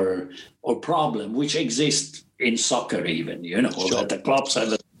conflict or problem, which exists in soccer even, sure, that the clubs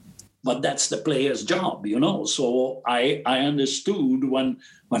have, but that's the player's job, So I understood when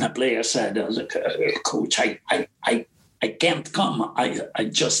a player said, Coach, I can't come.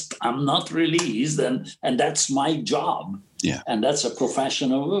 I'm not released, and that's my job. Yeah. And that's a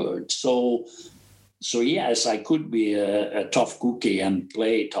professional word. So yes, I could be a tough cookie and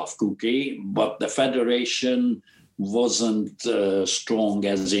play tough cookie, but the federation wasn't strong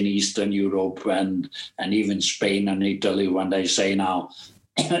as in Eastern Europe and even Spain and Italy, when they say now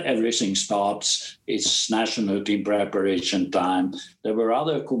everything stops, it's national team preparation time. There were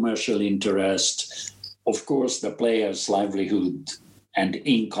other commercial interests. Of course, the players' livelihood and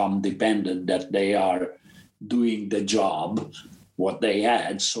income depended that they are doing the job, what they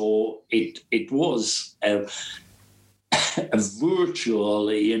had. So it was a virtual,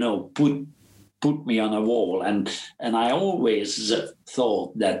 put me on a wall. And I always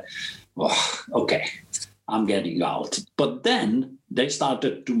thought that, okay, I'm getting out. But then they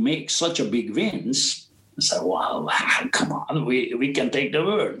started to make such a big wins. I said, well, come on, we can take the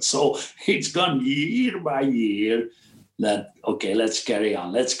world. So it's gone year by year that, okay, let's carry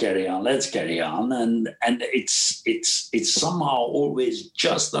on. And it's somehow always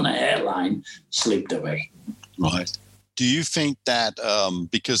just on a hairline slipped away. Right. Do you think that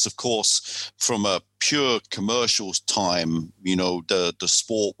because, of course, from a pure commercial time, the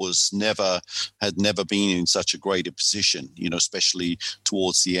sport had never been in such a great a position, especially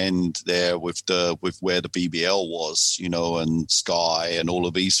towards the end there with where the BBL was, and Sky and all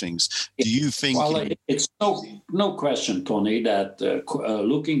of these things. Do you think? Well, it's no question, Tony, that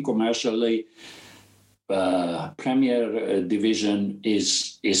looking commercially, Premier Division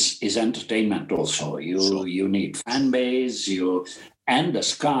is entertainment also. You need fan base, and the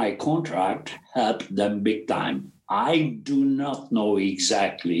Sky contract helped them big time. I do not know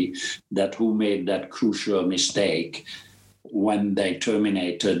exactly who made that crucial mistake when they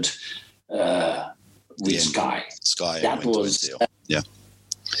terminated with Sky.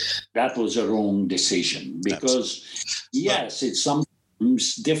 That was a wrong decision, because yes, it's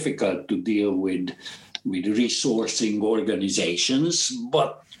sometimes difficult to deal with resourcing organizations,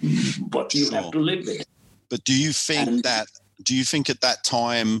 but you have to live with it. But do you think at that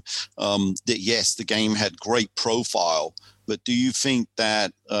time that yes, the game had great profile, but do you think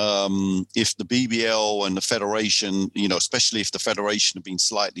that if the BBL and the federation, especially if the federation had been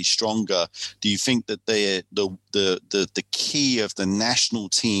slightly stronger, do you think that the key of the national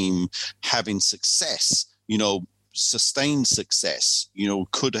team having success, sustained success,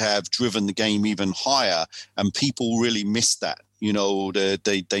 could have driven the game even higher, and people really missed that?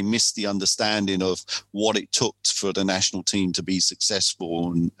 They missed the understanding of what it took for the national team to be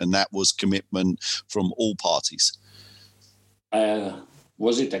successful, and that was commitment from all parties.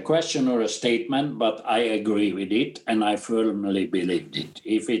 Was it a question or a statement? But I agree with it, and I firmly believed it.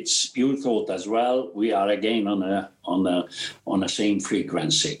 If it's your thought as well, we are again on the same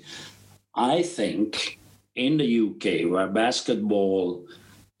frequency. I think in the UK, where basketball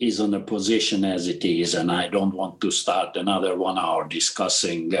is on a position as it is, and I don't want to start another 1 hour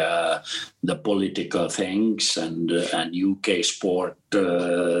discussing the political things and UK sport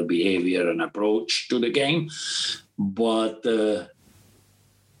behavior and approach to the game, but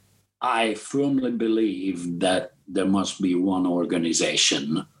I firmly believe that there must be one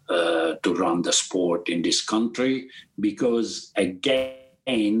organization to run the sport in this country, because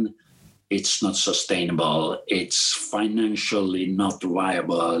again, it's not sustainable. It's financially not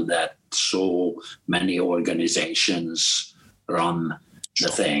viable that so many organizations run the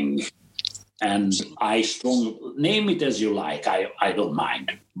thing. And I strongly, name it as you like, I don't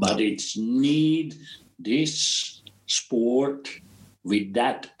mind. But it's need this sport with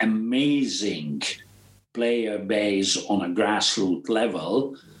that amazing player base on a grassroots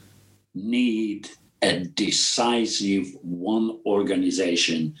level need a decisive one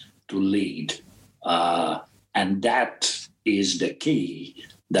organization to lead. And that is the key,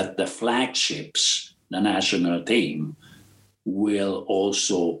 that the flagships, the national team, will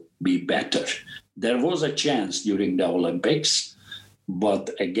also be better. There was a chance during the Olympics, but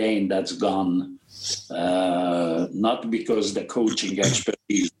again, that's gone, not because the coaching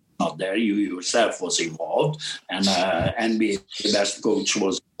expertise was not there. You yourself was involved, and NBA best coach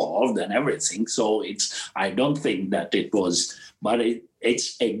was involved and everything. So I don't think that it was, but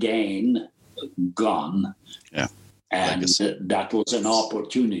it's again gone. Yeah. And that was an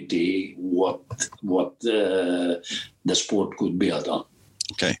opportunity what the sport could build on.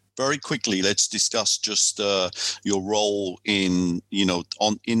 Okay, very quickly, let's discuss just your role in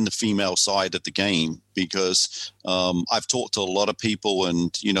the female side of the game, because I've talked to a lot of people,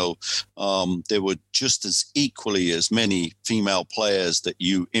 and there were just as equally as many female players that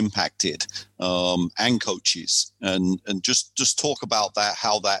you impacted, and coaches, and just talk about that,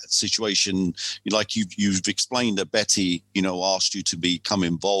 how that situation, like you've explained that Betty asked you to become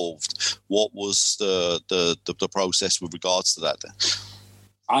involved. What was the process with regards to that then?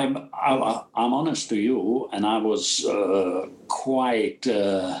 I'm honest to you, and I was quite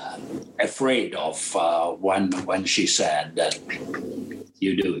afraid of when she said that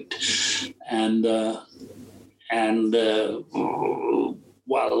you do it, and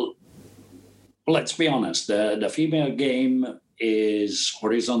well, let's be honest. The female game is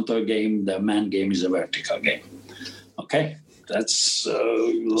horizontal game. The man game is a vertical game. Okay. That's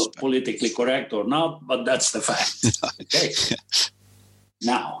politically correct or not, but that's the fact. Okay.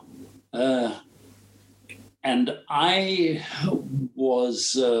 Now, and I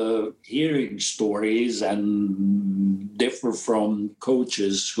was hearing stories and differ from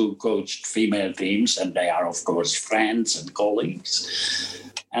coaches who coached female teams, and they are, of course, friends and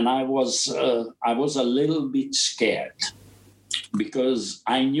colleagues. And I was a little bit scared because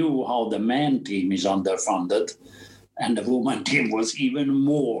I knew how the man team is underfunded, and the woman team was even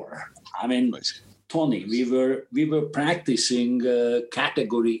more. I mean. Tony, we were practicing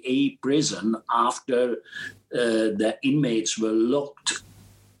Category A prison after the inmates were locked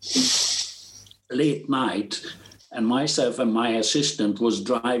late night, and myself and my assistant was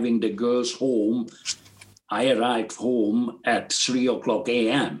driving the girls home. I arrived home at 3:00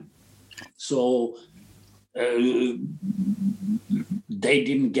 a.m. So they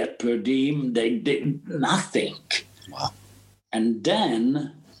didn't get per diem. They did nothing. Wow. And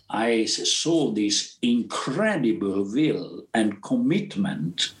then I saw this incredible will and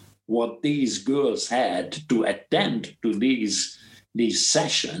commitment what these girls had to attend to these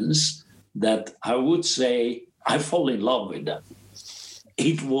sessions, that I would say I fall in love with them.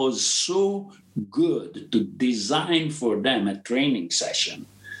 It was so good to design for them a training session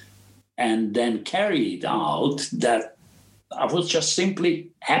and then carry it out that I was just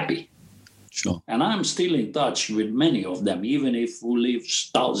simply happy. Sure. And I'm still in touch with many of them, even if we live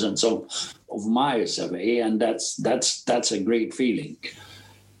thousands of miles away, and that's a great feeling.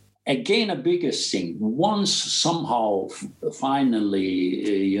 Again, a biggest thing, once somehow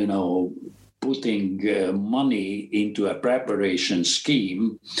finally, putting money into a preparation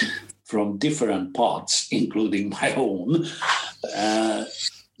scheme from different pots, including my own,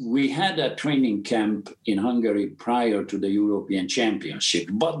 we had a training camp in Hungary prior to the European Championship,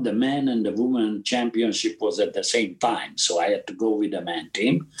 but the men and the women championship was at the same time. So I had to go with the man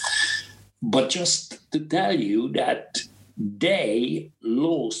team. But just to tell you that they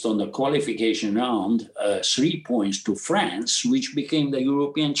lost on the qualification round 3 points to France, which became the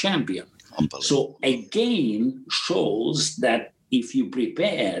European champion. So again, shows that if you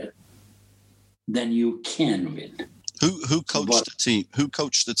prepare, then you can win. Who coached the team? Who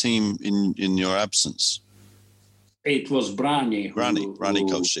coached the team in your absence? It was Brani. Brani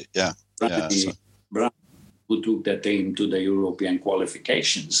coached it. Yeah. Brani who took the team to the European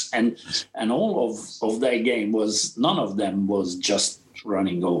qualifications, and all of their game was, none of them was just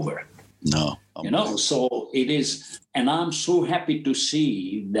running over. No. So it is, and I'm so happy to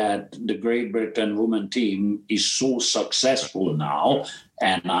see that the Great Britain women team is so successful now.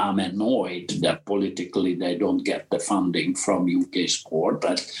 And I'm annoyed that politically they don't get the funding from UK sport.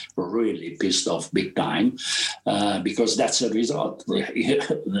 That's really pissed off big time, because that's a result.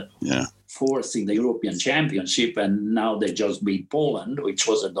 Yeah. Fourth in the European Championship, and now they just beat Poland, which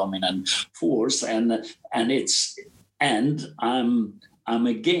was a dominant force, and And I'm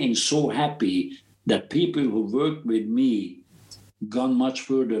again so happy that people who worked with me gone much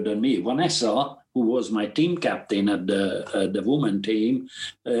further than me. Vanessa, who was my team captain at the women team,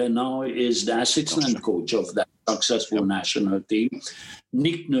 now is the assistant coach of that successful national team.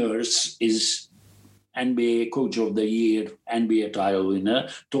 Nick Nurse is NBA Coach of the Year, NBA title winner.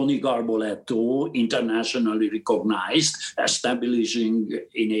 Tony Garbelotto, internationally recognized, establishing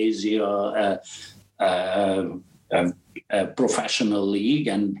in Asia a professional league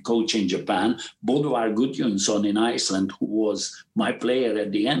and coach in Japan. Bodvar Gudjonsson in Iceland, who was my player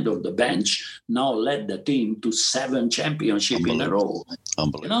at the end of the bench, now led the team to 7 championships in a row.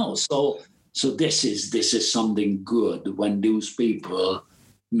 Unbelievable. So this is something good when those people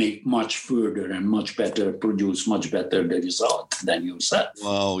make much further and much better, produce much better the result than yourself.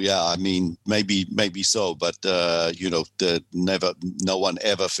 Well, yeah, I mean, maybe so, but no one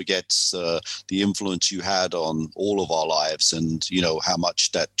ever forgets the influence you had on all of our lives, and how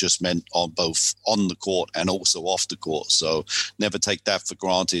much that just meant on both on the court and also off the court. So never take that for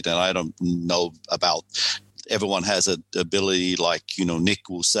granted. And I don't know about everyone has an ability, like Nick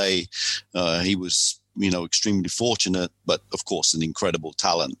will say, he was extremely fortunate, but of course an incredible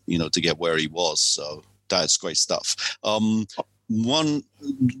talent, to get where he was. So that's great stuff. It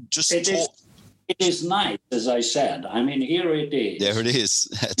is nice, as I said. I mean, here it is. There it is.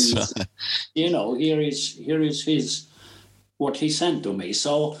 That's right. Here is his what he sent to me.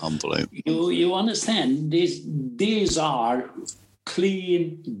 So unbelievable. You understand? These are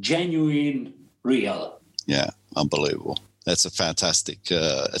clean, genuine, real. Yeah, unbelievable. That's a fantastic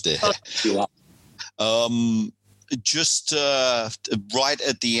idea. Just right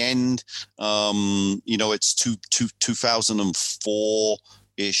at the end, it's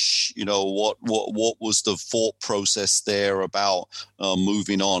 2004-ish. What was the thought process there about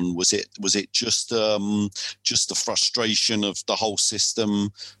moving on? Was it just the frustration of the whole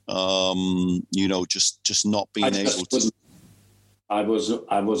system? Just not being able to. I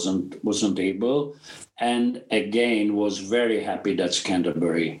wasn't able, and again was very happy that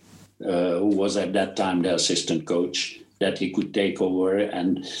Canterbury, who was at that time the assistant coach, that he could take over,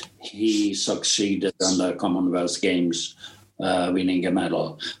 and he succeeded in the Commonwealth Games, winning a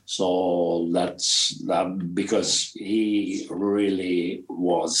medal. So that's because he really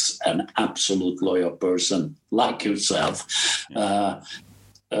was an absolute loyal person, like yourself, through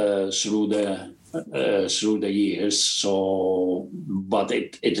the years. So, but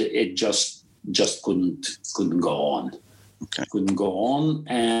it just couldn't go on. Okay. Couldn't go on,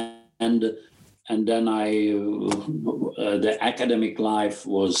 and then the academic life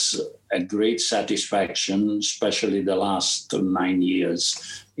was a great satisfaction, especially the last 9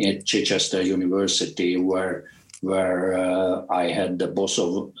 years at Chichester University, where I had the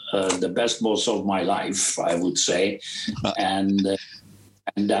best boss of my life, I would say, and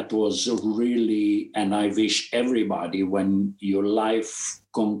that was really. And I wish everybody, when your life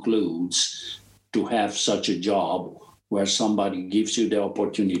concludes, to have such a job where somebody gives you the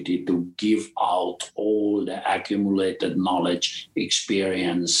opportunity to give out all the accumulated knowledge,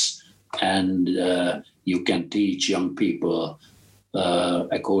 experience, and you can teach young people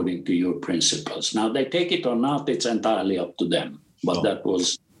according to your principles. Now, they take it or not, it's entirely up to them. But that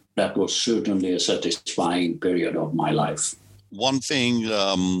was certainly a satisfying period of my life. One thing,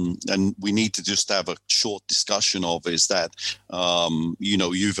 and we need to just have a short discussion of, is that,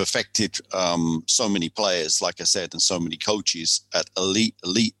 you've affected so many players, like I said, and so many coaches at elite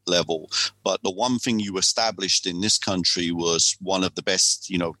level. But the one thing you established in this country was one of the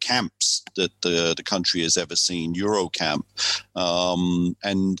best, camps that the country has ever seen, Eurocamp.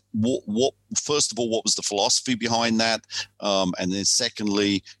 And what first of all, what was the philosophy behind that? And then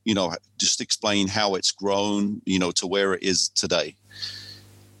secondly, just explain how it's grown, to where it is today.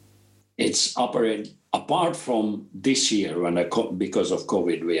 It's operated, apart from this year when because of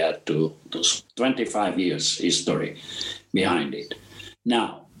COVID, we had 25 years history behind it.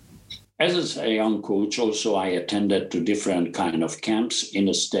 Now, as a young coach, also I attended to different kind of camps in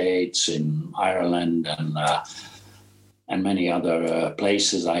the States, in Ireland, and many other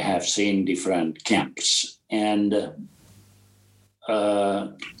places. I have seen different camps. And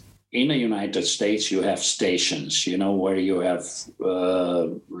in the United States, you have stations, where you have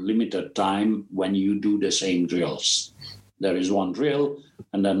limited time when you do the same drills. There is one drill,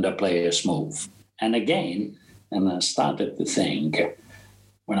 and then the players move. And again, and I started to think,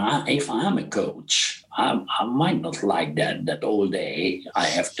 if I'm a coach, I might not like that all day I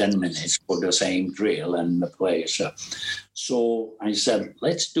have 10 minutes for the same drill and the players. So I said,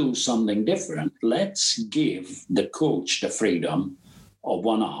 let's do something different. Let's give the coach the freedom of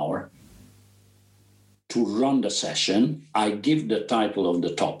 1 hour to run the session. I give the title of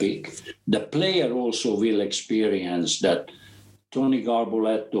the topic. The player also will experience that Tony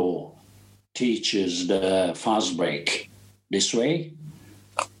Garbelotto teaches the fast break this way.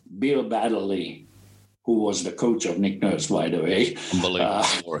 Bill Baddeley, who was the coach of Nick Nurse, by the way. Unbelievable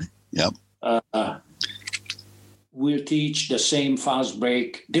story. Yep. Will teach the same fast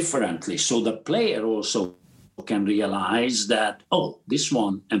break differently. So the player also can realize that, this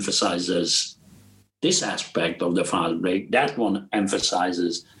one emphasizes this aspect of the fast break, that one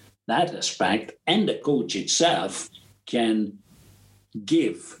emphasizes that aspect, and the coach itself can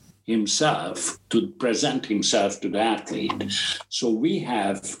give himself to present himself to the athlete. So we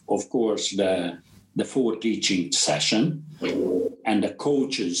have, of course, the 4 teaching session, and the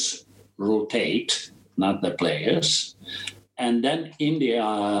coaches rotate, not the players. And then in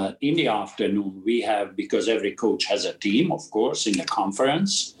the afternoon, we have, because every coach has a team, of course, in the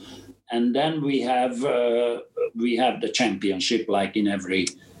conference. And then we have the championship, like in every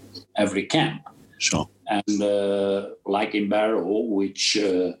camp. Sure. And like in Barrow, which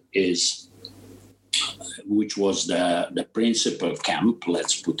was the principal camp,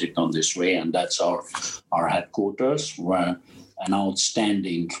 let's put it on this way, and that's our headquarters, where an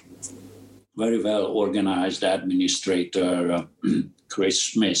outstanding, very well organized administrator, Chris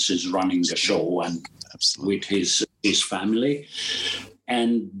Smith, is running the show, and Absolutely. with his family.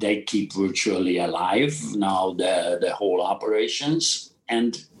 And they keep virtually alive now the whole operations.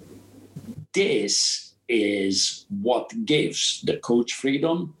 And this is what gives the coach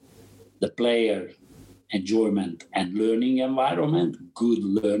freedom, the player enjoyment and learning environment, good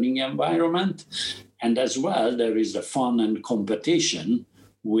learning environment. And as well, there is the fun and competition,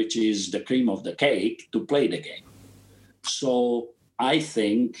 which is the cream of the cake to play the game. So I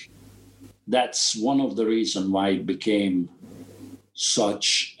think that's one of the reasons why it became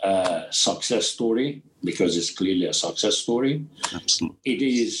such a success story, because it's clearly a success story. Absolutely. It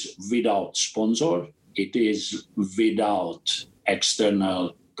is without sponsor. It is without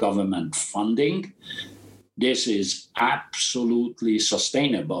external government funding. This is absolutely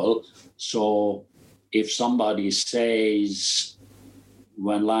sustainable. So if somebody says,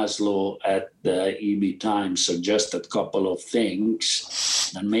 when Laszlo at the EB Times suggested a couple of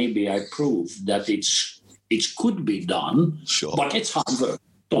things, then maybe I prove that it could be done, Sure. But it's hard work,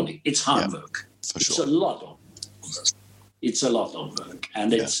 Tony. It's hard work. It's a lot of work. It's a lot of work.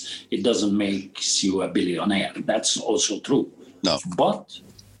 And it doesn't make you a billionaire. That's also true. No. But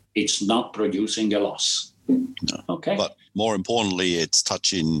it's not producing a loss. No. Okay. But more importantly, it's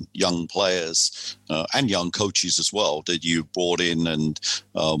touching young players and young coaches as well that you brought in and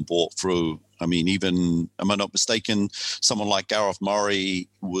brought through. I mean, even, am I not mistaken, someone like Gareth Murray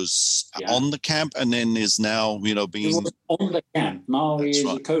was on the camp and then is now, being... He was on the camp. Now he is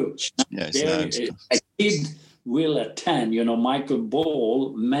a coach. A kid will attend. Michael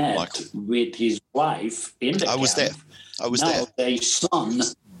Ball met with his wife in the camp. I was there. Their son...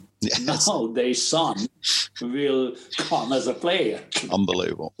 Yes. Now their son will come as a player.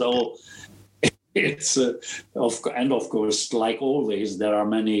 Unbelievable. So it's and of course, like always, there are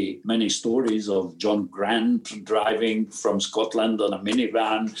many stories of John Grant driving from Scotland on a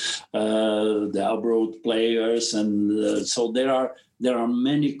minivan, the abroad players, and so there are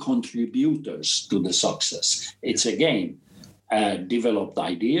many contributors to the success. It's again a developed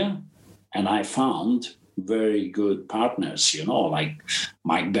idea, and I found very good partners, like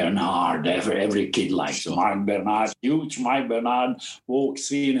Mike Bernard. Every kid likes Mike Bernard. Huge Mike Bernard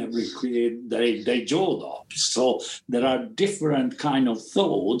walks in, every kid, they jaw up. So there are different kind of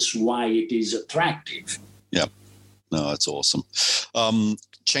thoughts why it is attractive. Yeah. No, that's awesome.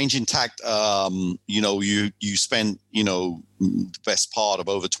 Changing tact, you spent, the best part of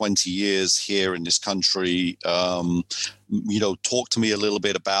over 20 years here in this country. Talk to me a little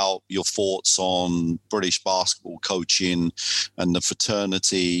bit about your thoughts on British basketball coaching and the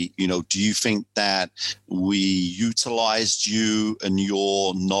fraternity. Do you think that we utilized you and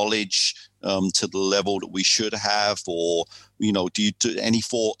your knowledge to the level that we should have, or, any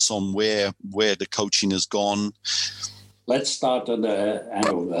thoughts on where the coaching has gone? Let's start at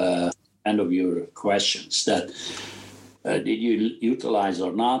the end of your questions. That did you utilize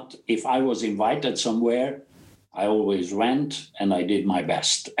or not? If I was invited somewhere, I always went and I did my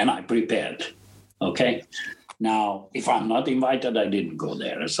best and I prepared. Okay. Now, if I'm not invited, I didn't go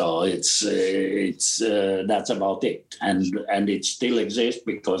there. So it's that's about it. And it still exists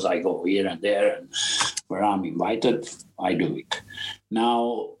because I go here and there, and where I'm invited, I do it.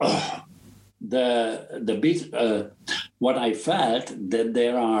 Now, the bit what I felt that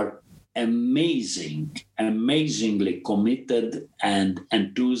there are amazingly committed and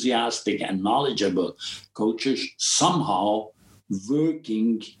enthusiastic and knowledgeable coaches somehow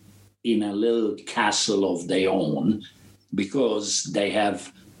working in a little castle of their own because they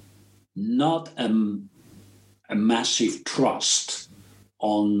have not a massive trust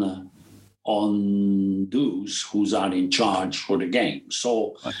on those who are in charge for the game.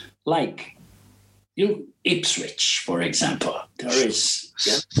 So, like Ipswich, for example, there is.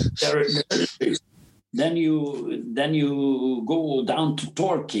 Then you go down to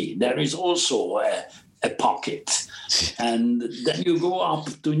Torquay. There is also a pocket, and then you go up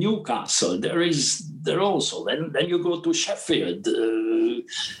to Newcastle. There also. Then you go to Sheffield.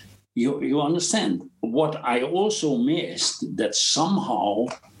 You understand what I also missed, that somehow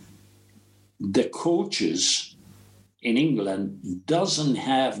the coaches in England doesn't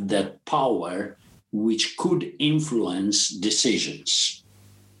have that power which could influence decisions.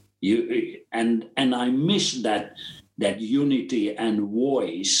 And I miss that unity and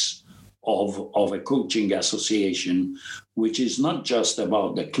voice of a coaching association, which is not just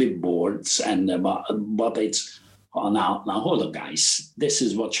about the clipboards but it's now hold on, guys, this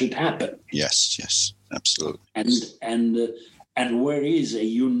is what should happen. Yes, absolutely. And where is a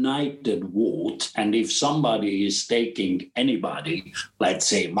united vote? And if somebody is taking anybody, let's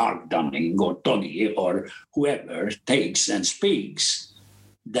say Mark Dunning or Tony or whoever takes and speaks,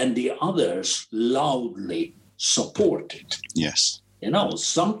 then the others loudly support it. Yes.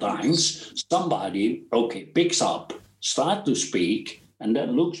 Sometimes somebody, picks up, start to speak, and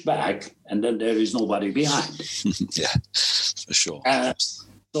then looks back, and then there is nobody behind. Yeah, for sure.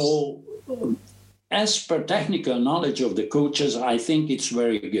 So as per technical knowledge of the coaches, I think it's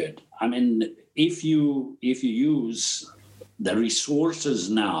very good. I mean, if you use the resources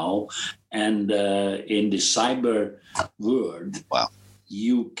now and in the cyber world, wow,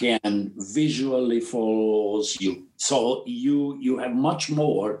 you can visually follow you. So you have much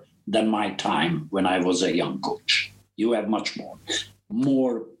more than my time when I was a young coach. You have much more.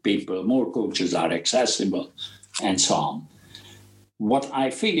 More people, more coaches are accessible, and so on. What I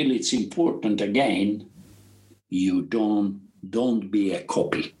feel it's important, again, you don't be a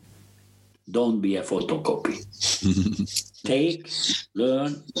copy. Don't be a photocopy. Take,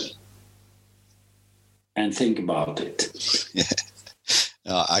 learn, and think about it. Yeah.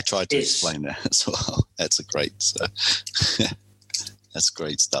 I tried to explain that as well. That's that's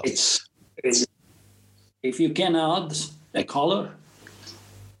great stuff. If you can add a color,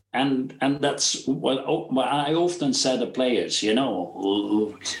 and that's what I often say to players, here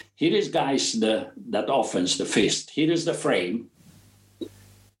is, guys, that offense, the fist. Here is the frame.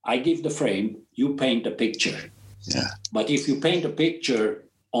 I give the frame, you paint a picture. Yeah. But if you paint a picture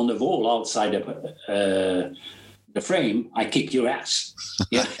on the wall outside the frame, I kick your ass.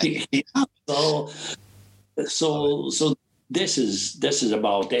 Yeah. So this is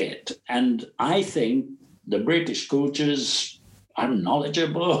about it. And I think the British coaches are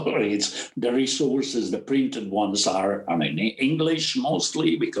knowledgeable. It's the resources, the printed ones are, English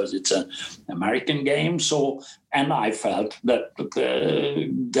mostly because it's an American game. So, and I felt that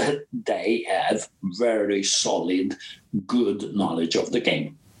they have very solid, good knowledge of the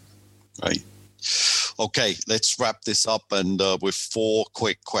game. Right. Okay, let's wrap this up and with 4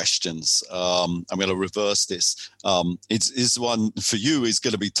 quick questions. I'm going to reverse this. It's one for you is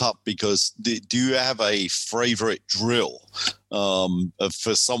going to be tough because do you have a favorite drill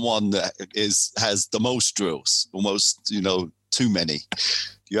for someone that has the most drills, almost too many?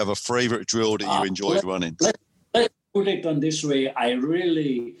 Do you have a favorite drill that you enjoyed running? Let's put it on this way. I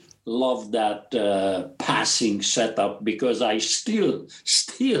really love that passing setup because I still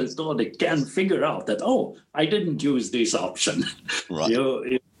thought I can figure out that, I didn't use this option.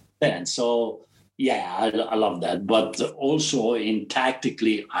 Right. And so, yeah, I love that. But also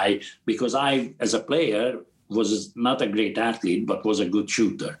tactically, because I, as a player, was not a great athlete, but was a good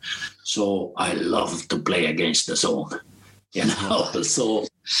shooter. So I love to play against the zone,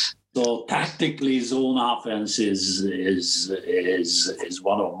 So tactically, zone offense is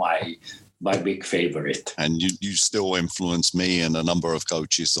one of my big favorite. And you still influence me and a number of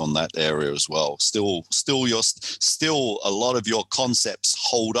coaches on that area as well. Still a lot of your concepts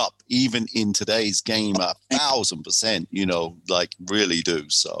hold up even in today's game 1,000%. Really do.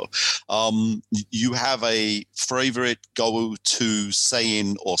 So, you have a favorite go-to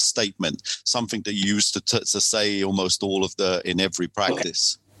saying or statement, something that you used to say almost all of in every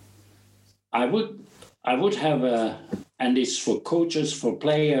practice. Okay. I would have and it's for coaches, for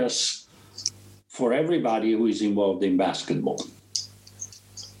players, for everybody who is involved in basketball.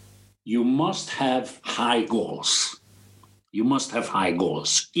 You must have high goals. You must have high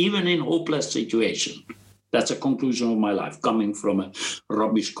goals, even in hopeless situation. That's a conclusion of my life, coming from a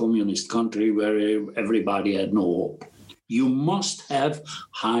rubbish communist country where everybody had no hope. You must have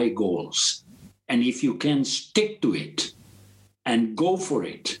high goals. And if you can stick to it and go for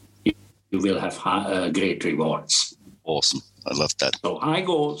it, you will have great rewards. Awesome. I love that. So high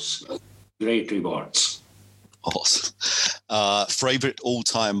goals, great rewards. Awesome. Favorite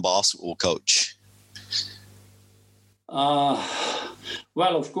all-time basketball coach?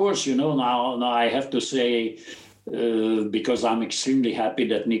 Well, of course, now I have to say, because I'm extremely happy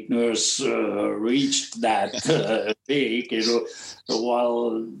that Nick Nurse reached that peak.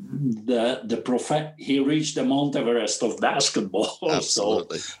 While he reached the Mount Everest of basketball.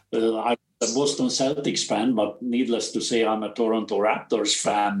 Absolutely. So I'm a Boston Celtics fan, but needless to say, I'm a Toronto Raptors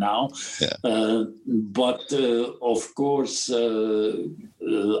fan now. Yeah. But of course,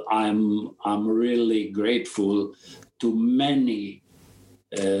 I'm really grateful to many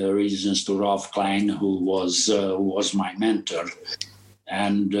reasons to Ralph Klein, who was my mentor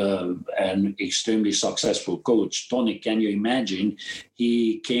and an extremely successful coach. Tony, can you imagine?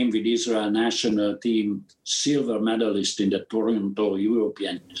 He came with Israel national team silver medalist in the Torino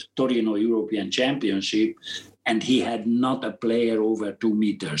European Championship, and he had not a player over 2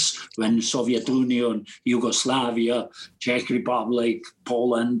 meters. When Soviet Union, Yugoslavia, Czech Republic,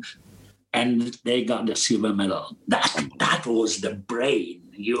 Poland, and they got the silver medal. That was the brain.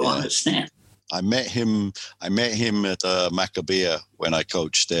 You understand? I met him at Maccabea when I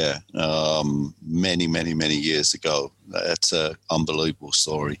coached there many years ago. That's an unbelievable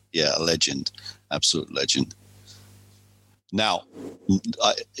story. Yeah, a legend, absolute legend. Now,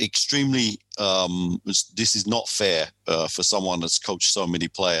 extremely, this is not fair for someone that's coached so many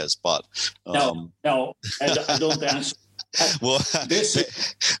players, but... No, I don't answer. Well,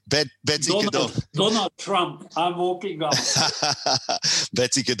 Betsy Donald Trump, I'm walking up.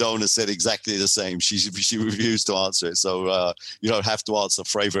 Betsy Cadona said exactly the same. She refused to answer it. So you don't have to answer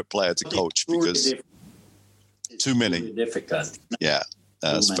favorite player to coach because too many. Really difficult. Yeah,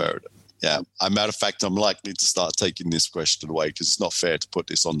 that's fair. Yeah, as a matter of fact, I'm likely to start taking this question away because it's not fair to put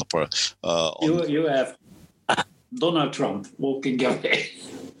this on the You have Donald Trump walking away.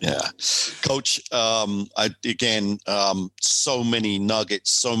 Yeah. Coach, so many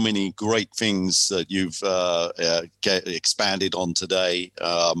nuggets, so many great things that you've expanded on today.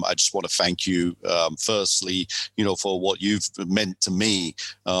 I just want to thank you, firstly, for what you've meant to me.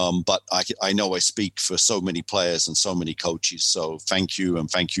 But I know I speak for so many players and so many coaches. So thank you, and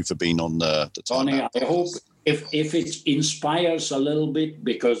thank you for being on the Tony, I hope if it inspires a little bit,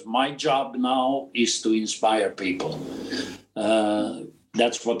 because my job now is to inspire people.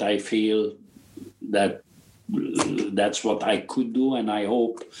 That's what I feel that's what I could do, and I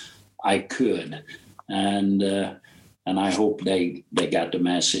hope I could. And I hope they got the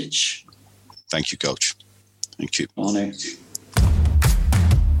message. Thank you, Coach. Thank you. Tony.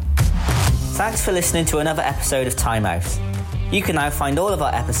 Thanks for listening to another episode of Timeout. You can now find all of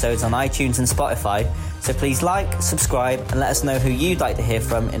our episodes on iTunes and Spotify, so please like, subscribe, and let us know who you'd like to hear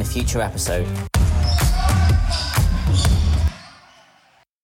from in a future episode.